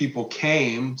capture if people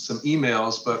came, some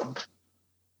emails, but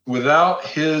without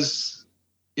his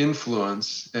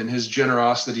influence and his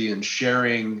generosity in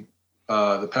sharing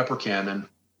the Pepper Cannon,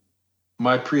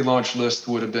 my pre-launch list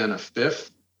would have been a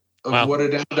fifth of what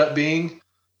it ended up being.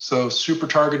 So super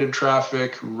targeted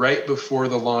traffic right before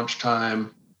the launch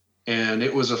time. And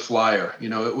it was a flyer.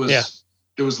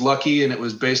 It was lucky, and it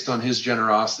was based on his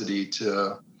generosity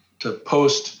to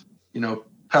post,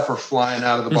 pepper flying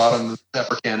out of the bottom of the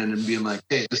Pepper Cannon and being like,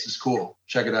 hey, this is cool.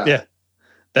 Check it out. Yeah.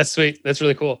 That's sweet. That's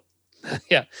really cool.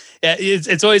 Yeah.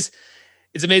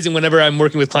 It's amazing whenever I'm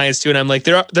working with clients too. And I'm like,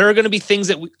 there are going to be things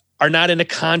that are not in a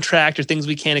contract or things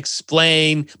we can't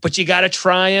explain, but you got to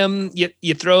try them.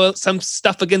 You throw some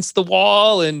stuff against the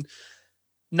wall and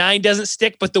 9 doesn't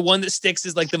stick, but the one that sticks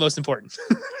is like the most important.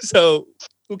 So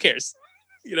who cares?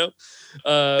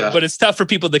 But it's tough for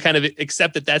people to kind of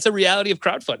accept that that's a reality of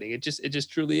crowdfunding. It just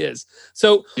truly is.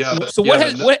 So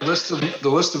the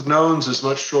list of knowns is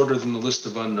much shorter than the list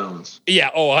of unknowns. Yeah.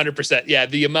 100%. Yeah.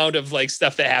 The amount of like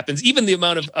stuff that happens, even the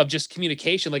amount of just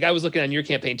communication. Like I was looking on your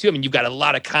campaign too. I mean, you've got a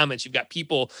lot of comments, you've got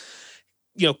people,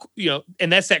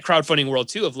 and that's that crowdfunding world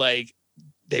too, of like,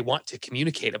 they want to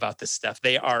communicate about this stuff.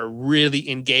 They are really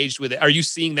engaged with it. Are you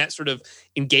seeing that sort of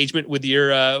engagement with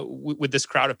your, with this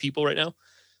crowd of people right now?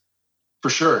 For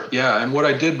sure. Yeah. And what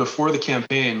I did before the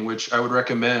campaign, which I would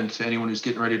recommend to anyone who's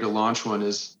getting ready to launch one,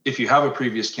 is if you have a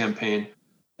previous campaign,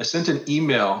 I sent an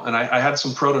email and I had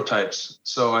some prototypes.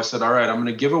 So I said, all right, I'm going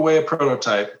to give away a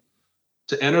prototype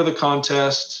to enter the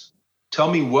contest. Tell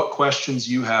me what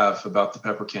questions you have about the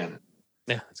Pepper Cannon.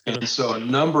 Yeah, that's good. And so a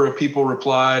number of people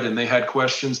replied and they had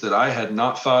questions that I had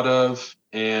not thought of.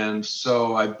 And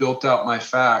so I built out my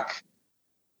FAQ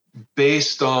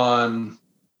based on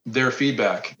their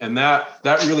feedback. And that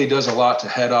really does a lot to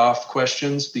head off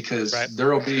questions, because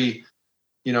there will be,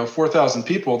 4,000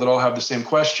 people that all have the same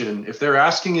question. If they're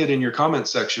asking it in your comment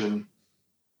section,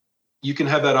 you can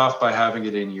head that off by having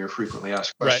it in your frequently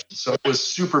asked questions. Right. So it was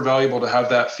super valuable to have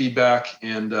that feedback.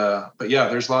 And, but yeah,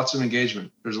 there's lots of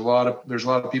engagement. There's a lot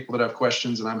of people that have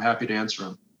questions, and I'm happy to answer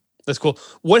them. That's cool.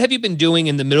 What have you been doing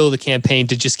in the middle of the campaign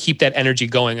to just keep that energy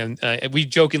going? And we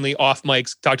jokingly off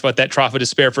mics talked about that trough of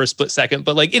despair for a split second,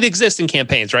 but like it exists in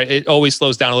campaigns, right? It always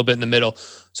slows down a little bit in the middle.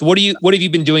 So what have you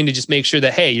been doing to just make sure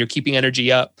that, hey, you're keeping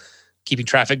energy up, keeping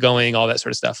traffic going, all that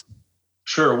sort of stuff?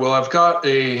 Sure. Well, I've got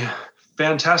a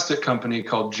fantastic company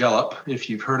called Jellup. If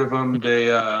you've heard of them,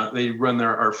 they run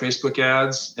our Facebook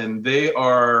ads, and they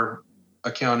are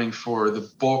accounting for the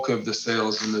bulk of the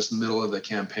sales in this middle of the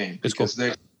campaign. That's because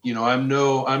cool. I'm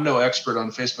no expert on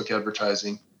Facebook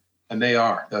advertising, and they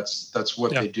are. That's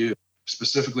what they do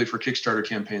specifically for Kickstarter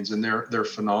campaigns, and they're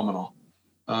phenomenal.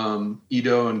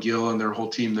 Ido and Gil and their whole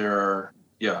team there are.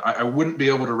 Yeah, I wouldn't be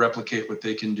able to replicate what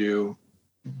they can do,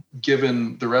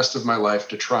 given the rest of my life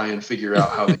to try and figure out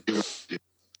how they do what they do.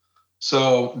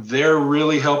 So they're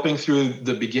really helping through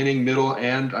the beginning, middle,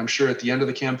 and I'm sure at the end of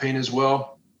the campaign as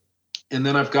well. And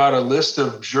then I've got a list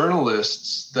of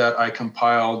journalists that I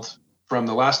compiled from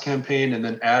the last campaign, and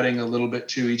then adding a little bit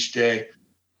to each day,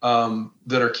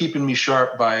 that are keeping me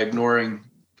sharp by ignoring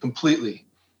completely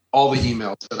all the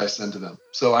emails that I send to them.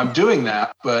 So I'm doing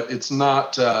that, but it's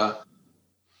not, I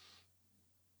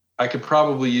could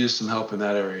probably use some help in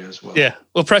that area as well. Yeah.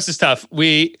 Well, press is tough.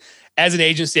 We, as an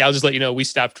agency, I'll just let you know, we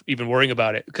stopped even worrying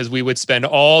about it because we would spend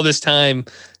all this time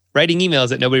writing emails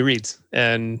that nobody reads.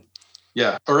 And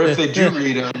yeah. Or if they do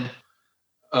read them,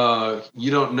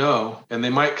 you don't know, and they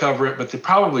might cover it, but they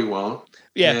probably won't.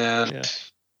 Yeah.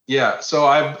 And so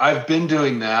I've been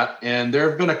doing that, and there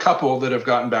have been a couple that have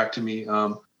gotten back to me.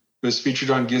 It was featured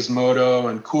on Gizmodo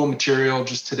and Cool Material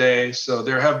just today. So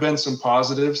there have been some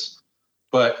positives,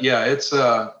 but yeah, it's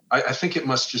I think it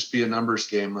must just be a numbers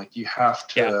game. Like you have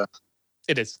to. Yeah,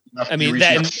 it is. I mean,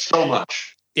 that so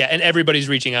much. Yeah, and everybody's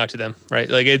reaching out to them, right?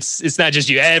 Like it's not just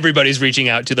you. Everybody's reaching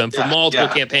out to them for multiple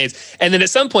campaigns. And then at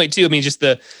some point too, I mean, just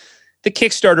the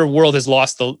Kickstarter world has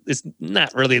lost it's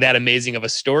not really that amazing of a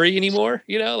story anymore.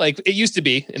 Like it used to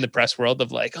be in the press world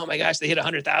of like, oh my gosh, they hit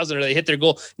 100,000 or they hit their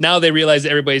goal. Now they realize that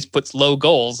everybody puts low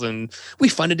goals and we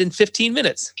funded in 15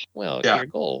 minutes. Well, your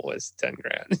goal was 10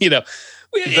 grand,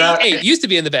 It used to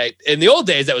be in the bag. In the old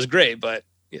days, that was great, but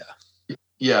yeah.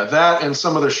 Yeah, that and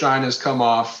some of the shine has come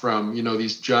off from,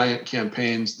 these giant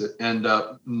campaigns that end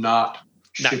up not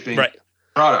shipping right.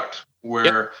 product,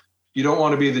 where you don't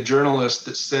want to be the journalist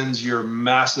that sends your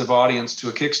massive audience to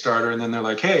a Kickstarter and then they're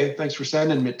like, hey, thanks for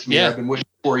sending it to me. I've been waiting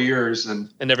 4 years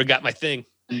and I never got my thing.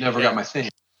 Got my thing.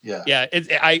 Yeah. Yeah.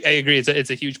 I agree.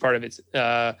 It's a huge part of it.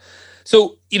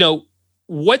 So,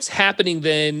 what's happening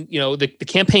then? The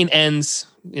campaign ends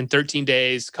in 13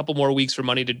 days, a couple more weeks for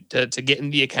money to get in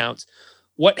the accounts.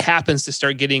 What happens to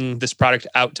start getting this product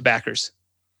out to backers?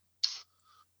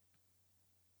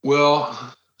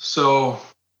 Well, so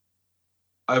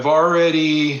we've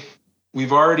already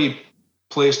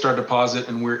placed our deposit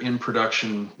and we're in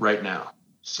production right now.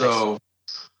 So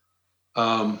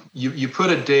you put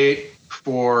a date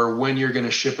for when you're going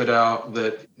to ship it out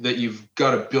that you've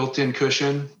got a built-in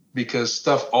cushion, because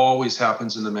stuff always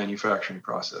happens in the manufacturing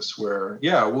process where,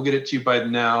 we'll get it to you by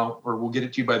now, or we'll get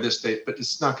it to you by this date, but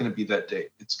it's not going to be that date.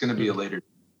 It's going to be a later date.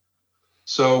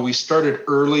 So we started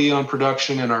early on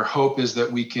production, and our hope is that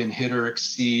we can hit or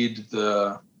exceed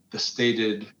the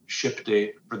stated ship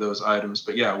date for those items.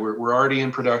 But we're already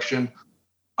in production.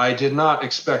 I did not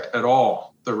expect at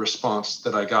all the response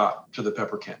that I got to the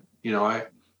pepper can.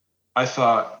 I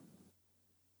thought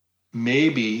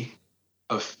maybe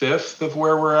a fifth of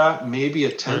where we're at, maybe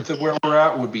a tenth of where we're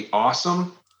at would be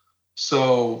awesome.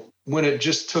 So when it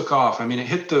just took off, it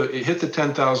hit the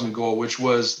 10,000 goal, which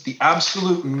was the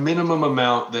absolute minimum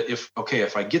amount that if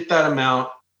I get that amount,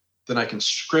 then I can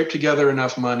scrape together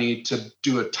enough money to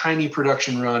do a tiny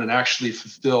production run and actually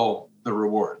fulfill the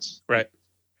rewards. Right.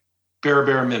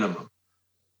 Bare minimum.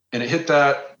 And it hit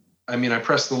that. I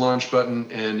pressed the launch button,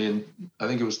 and in, I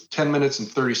think it was 10 minutes and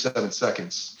 37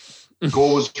 seconds,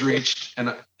 goal was reached,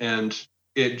 and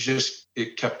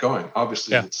it kept going.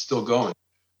 Obviously, it's still going.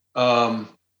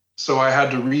 So I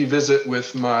had to revisit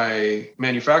with my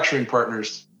manufacturing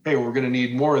partners. Hey, we're going to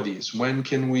need more of these. When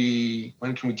can we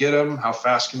get them? How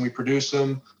fast can we produce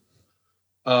them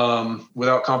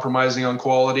without compromising on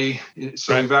quality?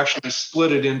 So we've actually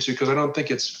split it into, because I don't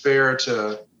think it's fair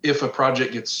to, if a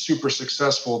project gets super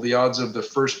successful, the odds of the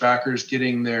first backers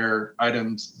getting their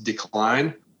items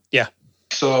decline. Yeah.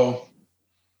 So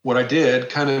what I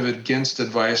did, kind of against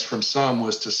advice from some,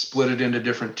 was to split it into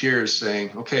different tiers,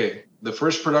 saying, okay, the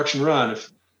first production run,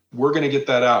 if we're going to get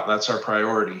that out, that's our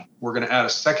priority. We're going to add a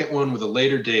second one with a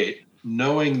later date,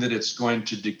 knowing that it's going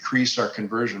to decrease our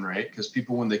conversion rate, because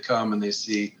people, when they come and they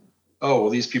see, oh,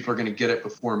 well, these people are going to get it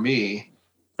before me,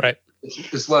 right?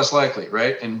 It's less likely,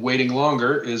 right? And waiting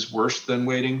longer is worse than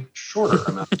waiting shorter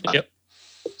amount of time. Yep.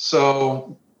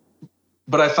 So,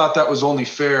 but I thought that was only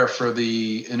fair for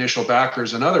the initial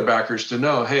backers and other backers to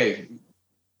know, hey,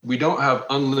 we don't have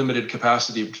unlimited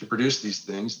capacity to produce these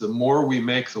things. The more we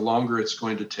make, the longer it's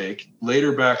going to take.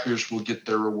 Later backers will get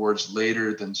their rewards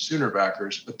later than sooner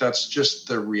backers, but that's just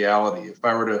the reality. If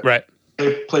I were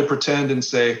to play pretend and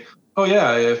say, oh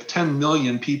yeah, if 10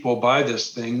 million people buy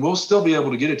this thing, we'll still be able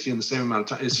to get it to you in the same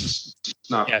amount of time. It's just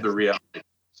not the reality.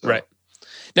 So. Right.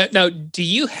 Now, do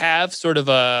you have sort of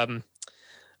a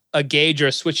gauge or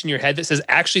a switch in your head that says,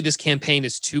 actually, this campaign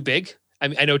is too big?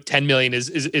 I know 10 million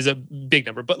is a big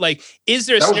number, but like, is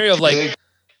there a scenario of like,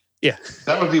 big.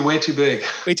 That would be way too big.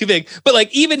 Way too big. But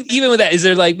like, even with that, is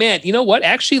there like, man, you know what?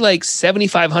 Actually, like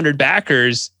 7,500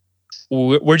 backers,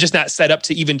 we're just not set up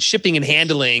to even shipping and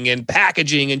handling and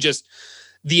packaging and just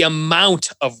the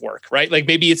amount of work, right? Like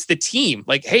maybe it's the team.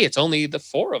 Like, hey, it's only the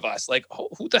 4 of us. Like,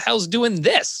 who the hell's doing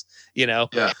this? Yeah.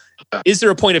 Is there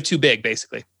a point of too big,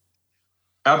 basically?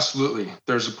 Absolutely.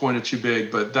 There's a point of too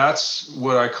big, but that's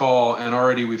what I call, and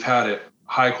already we've had it,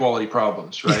 high quality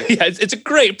problems, right? Yeah, it's a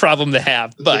great problem to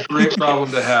have. It's a great problem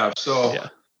to have. So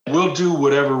we'll do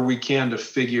whatever we can to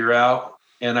figure out.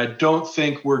 And I don't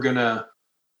think we're going to,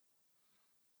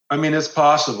 it's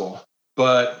possible,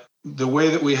 but the way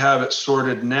that we have it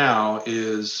sorted now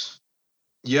is,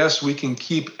 yes, we can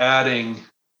keep adding,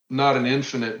 not an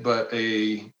infinite, but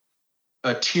a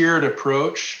tiered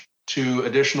approach to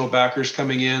additional backers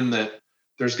coming in, that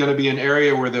there's going to be an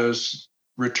area where those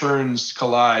returns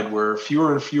collide, where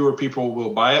fewer and fewer people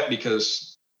will buy it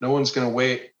because no one's going to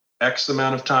wait X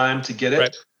amount of time to get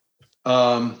it.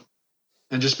 Right.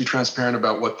 And just be transparent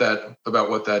about what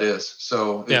that is.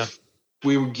 So if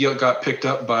we got picked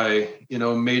up by,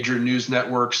 major news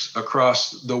networks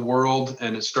across the world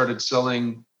and it started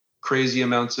selling crazy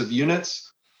amounts of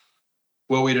units,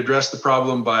 well, we'd address the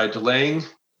problem by delaying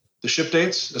the ship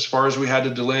dates as far as we had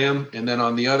to delay them. And then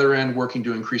on the other end, working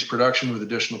to increase production with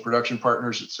additional production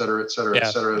partners, et cetera,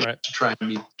 to try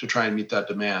and meet that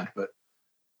demand. But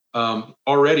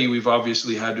already we've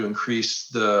obviously had to increase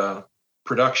the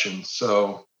production.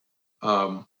 So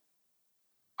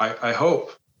I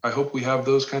hope we have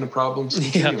those kind of problems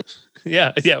continuing.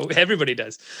 Yeah. Everybody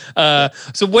does.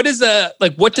 So what is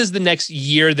what does the next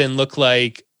year then look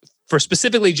like for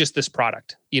specifically just this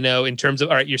product? In terms of,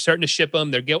 all right, you're starting to ship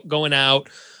them, they're going out.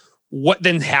 What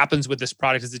then happens with this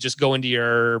product? Does it just go into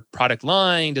your product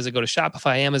line? Does it go to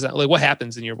Shopify, Amazon? Like, what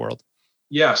happens in your world?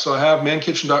 Yeah, so I have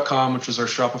mankitchen.com, which is our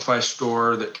Shopify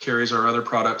store that carries our other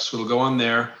products. So it'll go on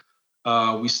there.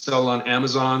 We sell on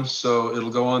Amazon, so it'll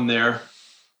go on there.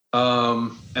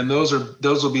 And those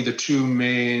will be the two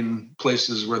main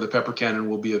places where the pepper cannon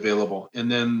will be available. And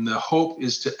then the hope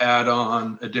is to add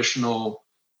on additional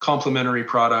complementary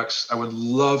products. I would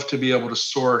love to be able to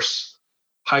source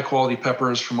high quality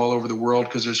peppers from all over the world,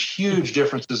 because there's huge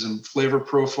differences in flavor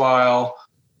profile,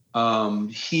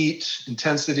 heat,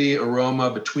 intensity,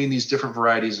 aroma between these different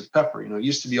varieties of pepper. It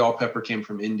used to be all pepper came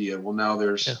from India. Well, now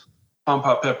there's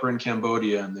Pampa pepper in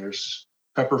Cambodia, and there's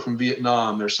pepper from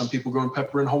Vietnam. There's some people growing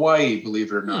pepper in Hawaii,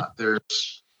 believe it or not.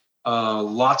 There's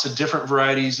lots of different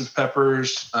varieties of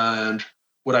peppers. And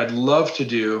what I'd love to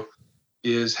do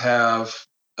is have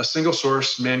a single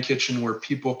source Man Kitchen where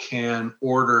people can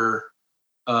order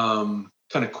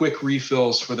kind of quick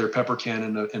refills for their pepper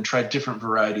can and try different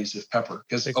varieties of pepper.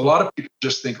 Because a lot of people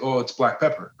just think, oh, it's black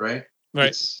pepper, right?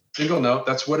 It's single note.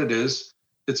 That's what it is.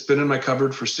 It's been in my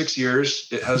cupboard for 6 years.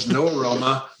 It has no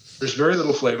aroma. There's very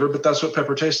little flavor, but that's what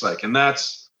pepper tastes like. And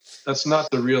that's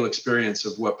not the real experience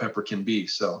of what pepper can be.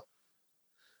 So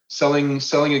selling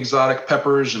exotic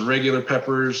peppers and regular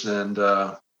peppers, and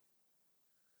that's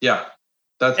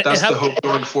the hope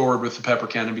going forward with the pepper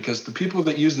cannon, because the people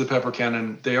that use the pepper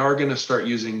cannon, they are going to start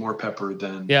using more pepper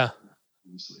than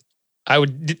previously. I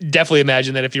would definitely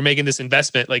imagine that if you're making this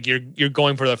investment, like you're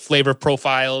going for the flavor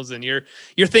profiles, and you're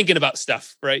thinking about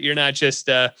stuff, right? You're not just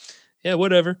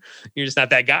whatever. You're just not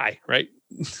that guy, right?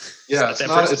 Yeah,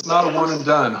 it's not a one and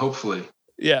done, hopefully.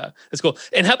 Yeah, that's cool.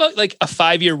 And how about like a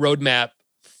 5-year roadmap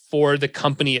for the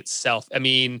company itself? I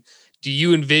mean, do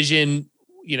you envision,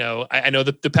 I know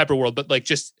the pepper world, but like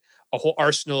just a whole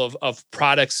arsenal of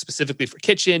products specifically for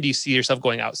kitchen? Do you see yourself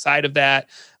going outside of that?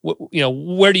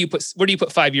 Where do you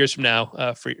put 5 years from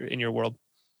now in your world?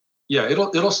 Yeah,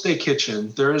 it'll stay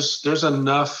kitchen. There's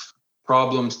enough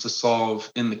problems to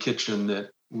solve in the kitchen that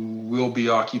will be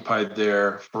occupied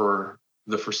there for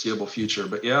the foreseeable future.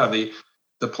 But yeah,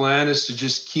 the plan is to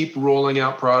just keep rolling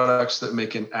out products that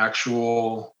make an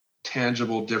actual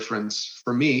tangible difference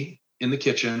for me in the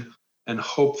kitchen, and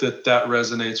hope that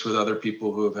resonates with other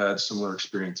people who have had similar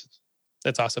experiences.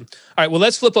 That's awesome. All right, well,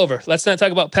 let's flip over. Let's not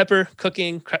talk about pepper,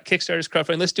 cooking, Kickstarters,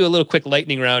 crowdfunding. Let's do a little quick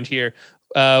lightning round here.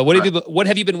 What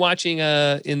have you been watching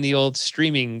in the old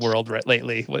streaming world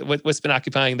lately? What's been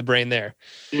occupying the brain there?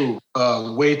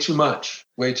 Way too much.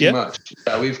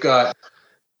 Yeah, we've got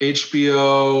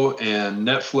HBO and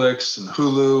Netflix and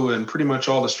Hulu and pretty much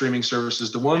all the streaming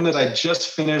services. The one that I just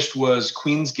finished was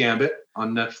Queen's Gambit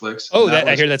on Netflix. Oh,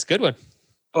 I hear that's a good one.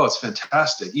 Oh, it's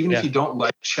fantastic. Even if you don't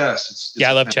like chess, it's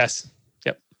I love chess.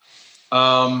 Yep.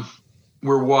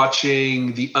 We're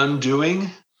watching The Undoing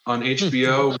on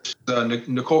HBO, which is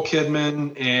Nicole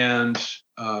Kidman and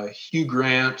Hugh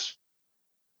Grant,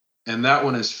 and that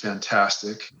one is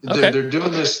fantastic. Okay. They're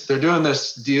doing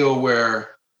this deal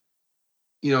where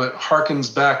it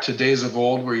harkens back to days of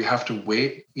old where you have to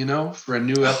wait, for a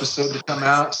new episode to come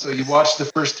out. So you watch the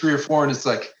first 3 or 4 and it's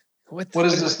like, what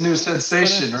is this new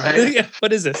sensation, right? Yeah,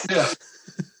 what is this? Yeah.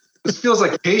 This feels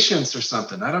like Patience or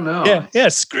something. I don't know. Yeah,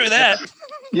 screw that.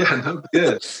 Yeah, no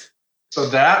good. So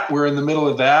we're in the middle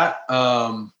of that.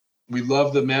 We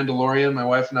love The Mandalorian, my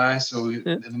wife and I. So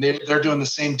they're doing the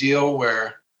same deal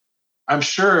where I'm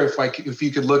sure if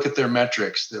you could look at their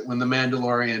metrics, that when The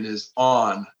Mandalorian is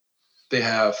on, they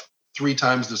have 3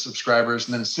 times the subscribers,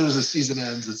 and then as soon as the season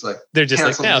ends, it's like they're just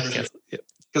like, now because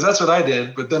that's what I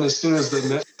did. But then as soon as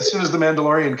the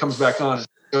Mandalorian comes back on,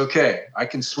 okay, I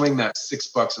can swing that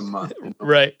 $6 a month.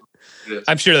 Right.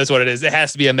 I'm sure that's what it is. It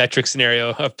has to be a metric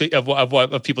scenario of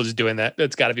people just doing that.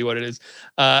 That's got to be what it is.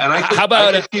 And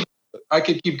I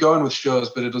could keep going with shows,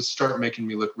 but it'll start making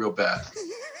me look real bad.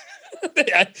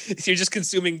 So you're just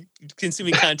consuming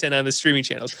content on the streaming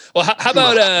channels. Well, how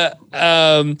about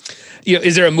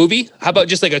is there a movie? How about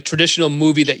just like a traditional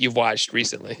movie that you've watched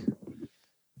recently?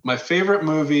 My favorite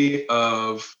movie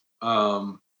of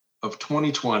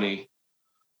 2020.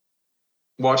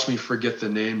 Watch me forget the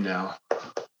name now.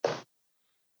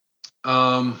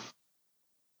 Gosh,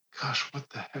 what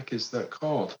the heck is that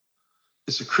called?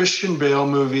 It's a Christian Bale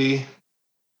movie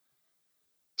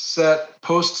set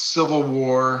post-Civil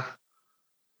War.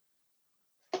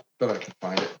 But I can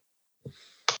find it.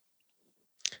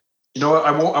 You know what?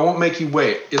 I won't make you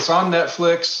wait. It's on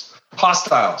Netflix.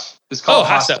 Hostiles. It's called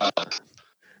Hostile. Hostiles.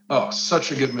 Oh,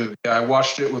 such a good movie. I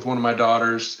watched it with one of my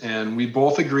daughters, and we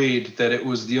both agreed that it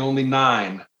was the only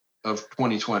 9 of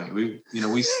 2020. We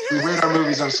rate our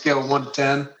movies on a scale of 1 to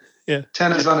 10. Yeah.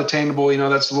 10 is unattainable.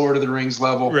 That's Lord of the Rings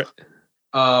level. Right.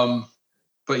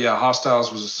 But yeah,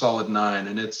 Hostiles was a solid 9,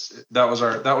 and that was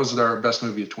our best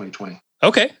movie of 2020.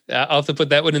 Okay, I'll have to put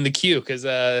that one in the queue because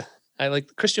I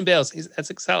like Christian Bale. That's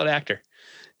a solid actor.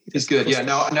 He's good. Yeah.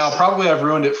 Now probably I've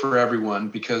ruined it for everyone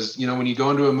because when you go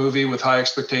into a movie with high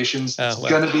expectations, it's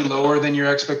going to be lower than your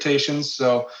expectations.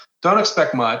 So don't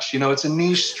expect much. It's a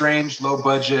niche, strange, low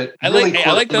budget. I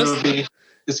like those. Movie.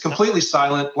 It's completely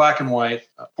silent, black and white,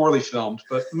 poorly filmed,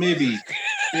 but maybe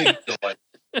you'll like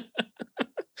it.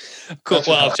 Cool.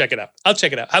 Well, I'll check it out.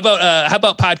 How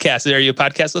about podcasts? Are you a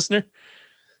podcast listener?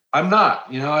 I'm not.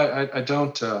 I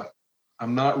don't.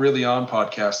 I'm not really on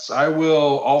podcasts.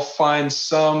 I'll find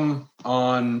some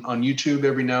on YouTube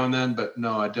every now and then, but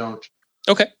no, I don't.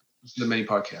 Okay. Listen to many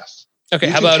podcasts. Okay.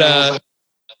 YouTube, how about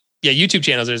YouTube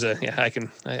channels?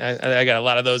 I got a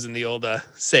lot of those in the old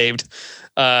saved.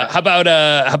 How about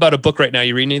a book right now?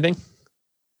 You reading anything?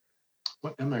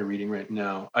 What am I reading right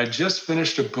now? I just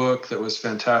finished a book that was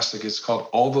fantastic. It's called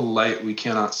All the Light We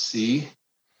Cannot See.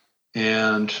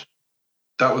 And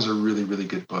that was a really, really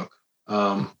good book.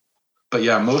 But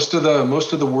yeah, most of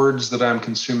the words that I'm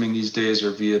consuming these days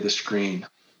are via the screen.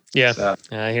 Yeah,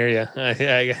 I hear you.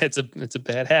 It's a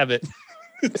bad habit.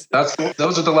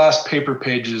 Those are the last paper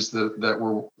pages that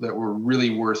were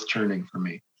really worth turning for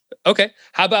me. Okay.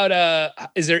 How about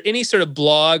is there any sort of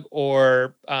blog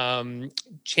or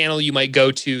channel you might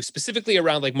go to specifically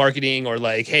around like marketing or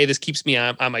like, hey, this keeps me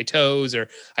on my toes, or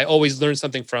I always learn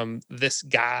something from this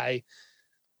guy?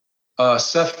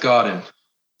 Seth Godin.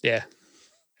 Yeah.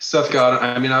 Seth Godin.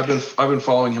 I mean, I've been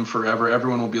following him forever.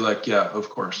 Everyone will be like, yeah, of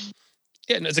course.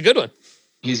 Yeah, no, it's a good one.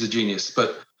 He's a genius.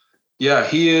 But yeah,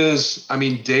 he is. I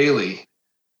mean, daily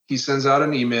he sends out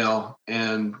an email,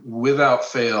 and without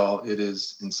fail, it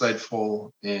is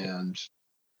insightful and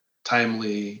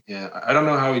timely. And I don't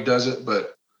know how he does it,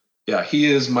 but yeah,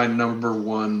 he is my number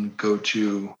one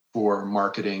go-to for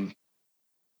marketing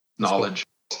knowledge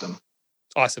system.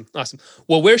 Awesome.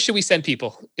 Well, where should we send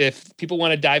people? If people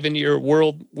want to dive into your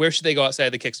world, where should they go outside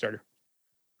of the Kickstarter?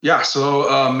 Yeah, so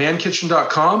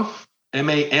mankitchen.com,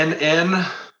 MANN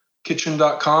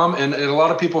kitchen.com. And a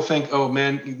lot of people think, oh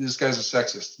man, this guy's a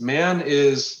sexist. Man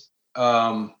is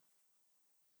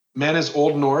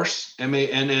Old Norse,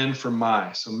 MANN for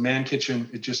my. So Man Kitchen,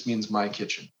 it just means my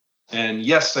kitchen. And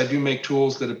yes, I do make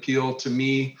tools that appeal to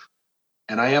me.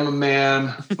 And I am a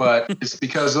man, but it's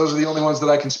because those are the only ones that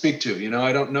I can speak to.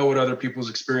 I don't know what other people's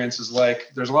experience is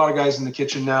like. There's a lot of guys in the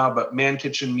kitchen now, but Man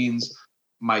Kitchen means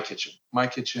my kitchen. My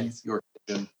kitchen, your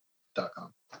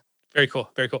kitchen.com. Very cool.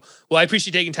 Well, I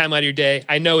appreciate you taking time out of your day.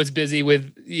 I know it's busy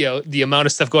with the amount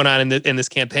of stuff going on in this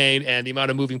campaign and the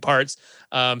amount of moving parts.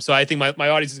 So I think my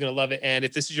audience is going to love it. And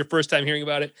if this is your first time hearing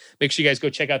about it, make sure you guys go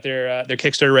check out their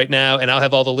Kickstarter right now. And I'll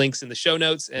have all the links in the show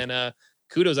notes. And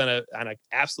kudos on an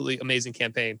absolutely amazing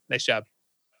campaign. Nice job.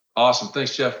 Awesome.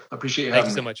 Thanks, Jeff. I appreciate you having me.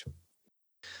 Thanks so much.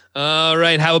 All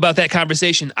right. How about that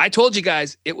conversation? I told you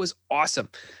guys it was awesome.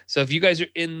 So if you guys are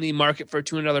in the market for a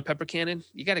 $200 pepper cannon,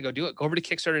 you got to go do it. Go over to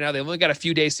Kickstarter now. They've only got a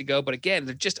few days to go, but again,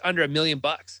 they're just under $1 million.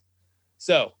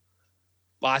 So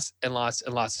lots and lots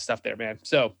and lots of stuff there, man.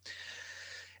 So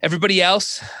everybody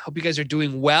else, hope you guys are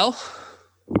doing well.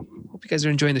 Hope you guys are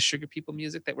enjoying the Sugar People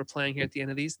music that we're playing here at the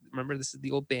end of these. Remember, this is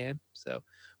the old band. So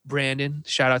Brandon,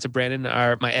 shout out to Brandon,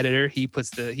 my editor. He picks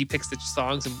the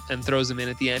songs and throws them in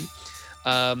at the end.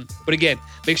 But again,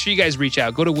 make sure you guys reach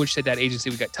out. Go to Woodshed.agency.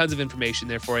 We've got tons of information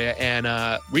there for you,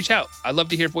 and reach out. I'd love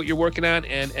to hear what you're working on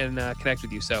and connect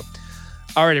with you. So,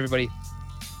 all right, everybody,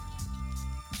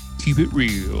 keep it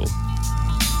real.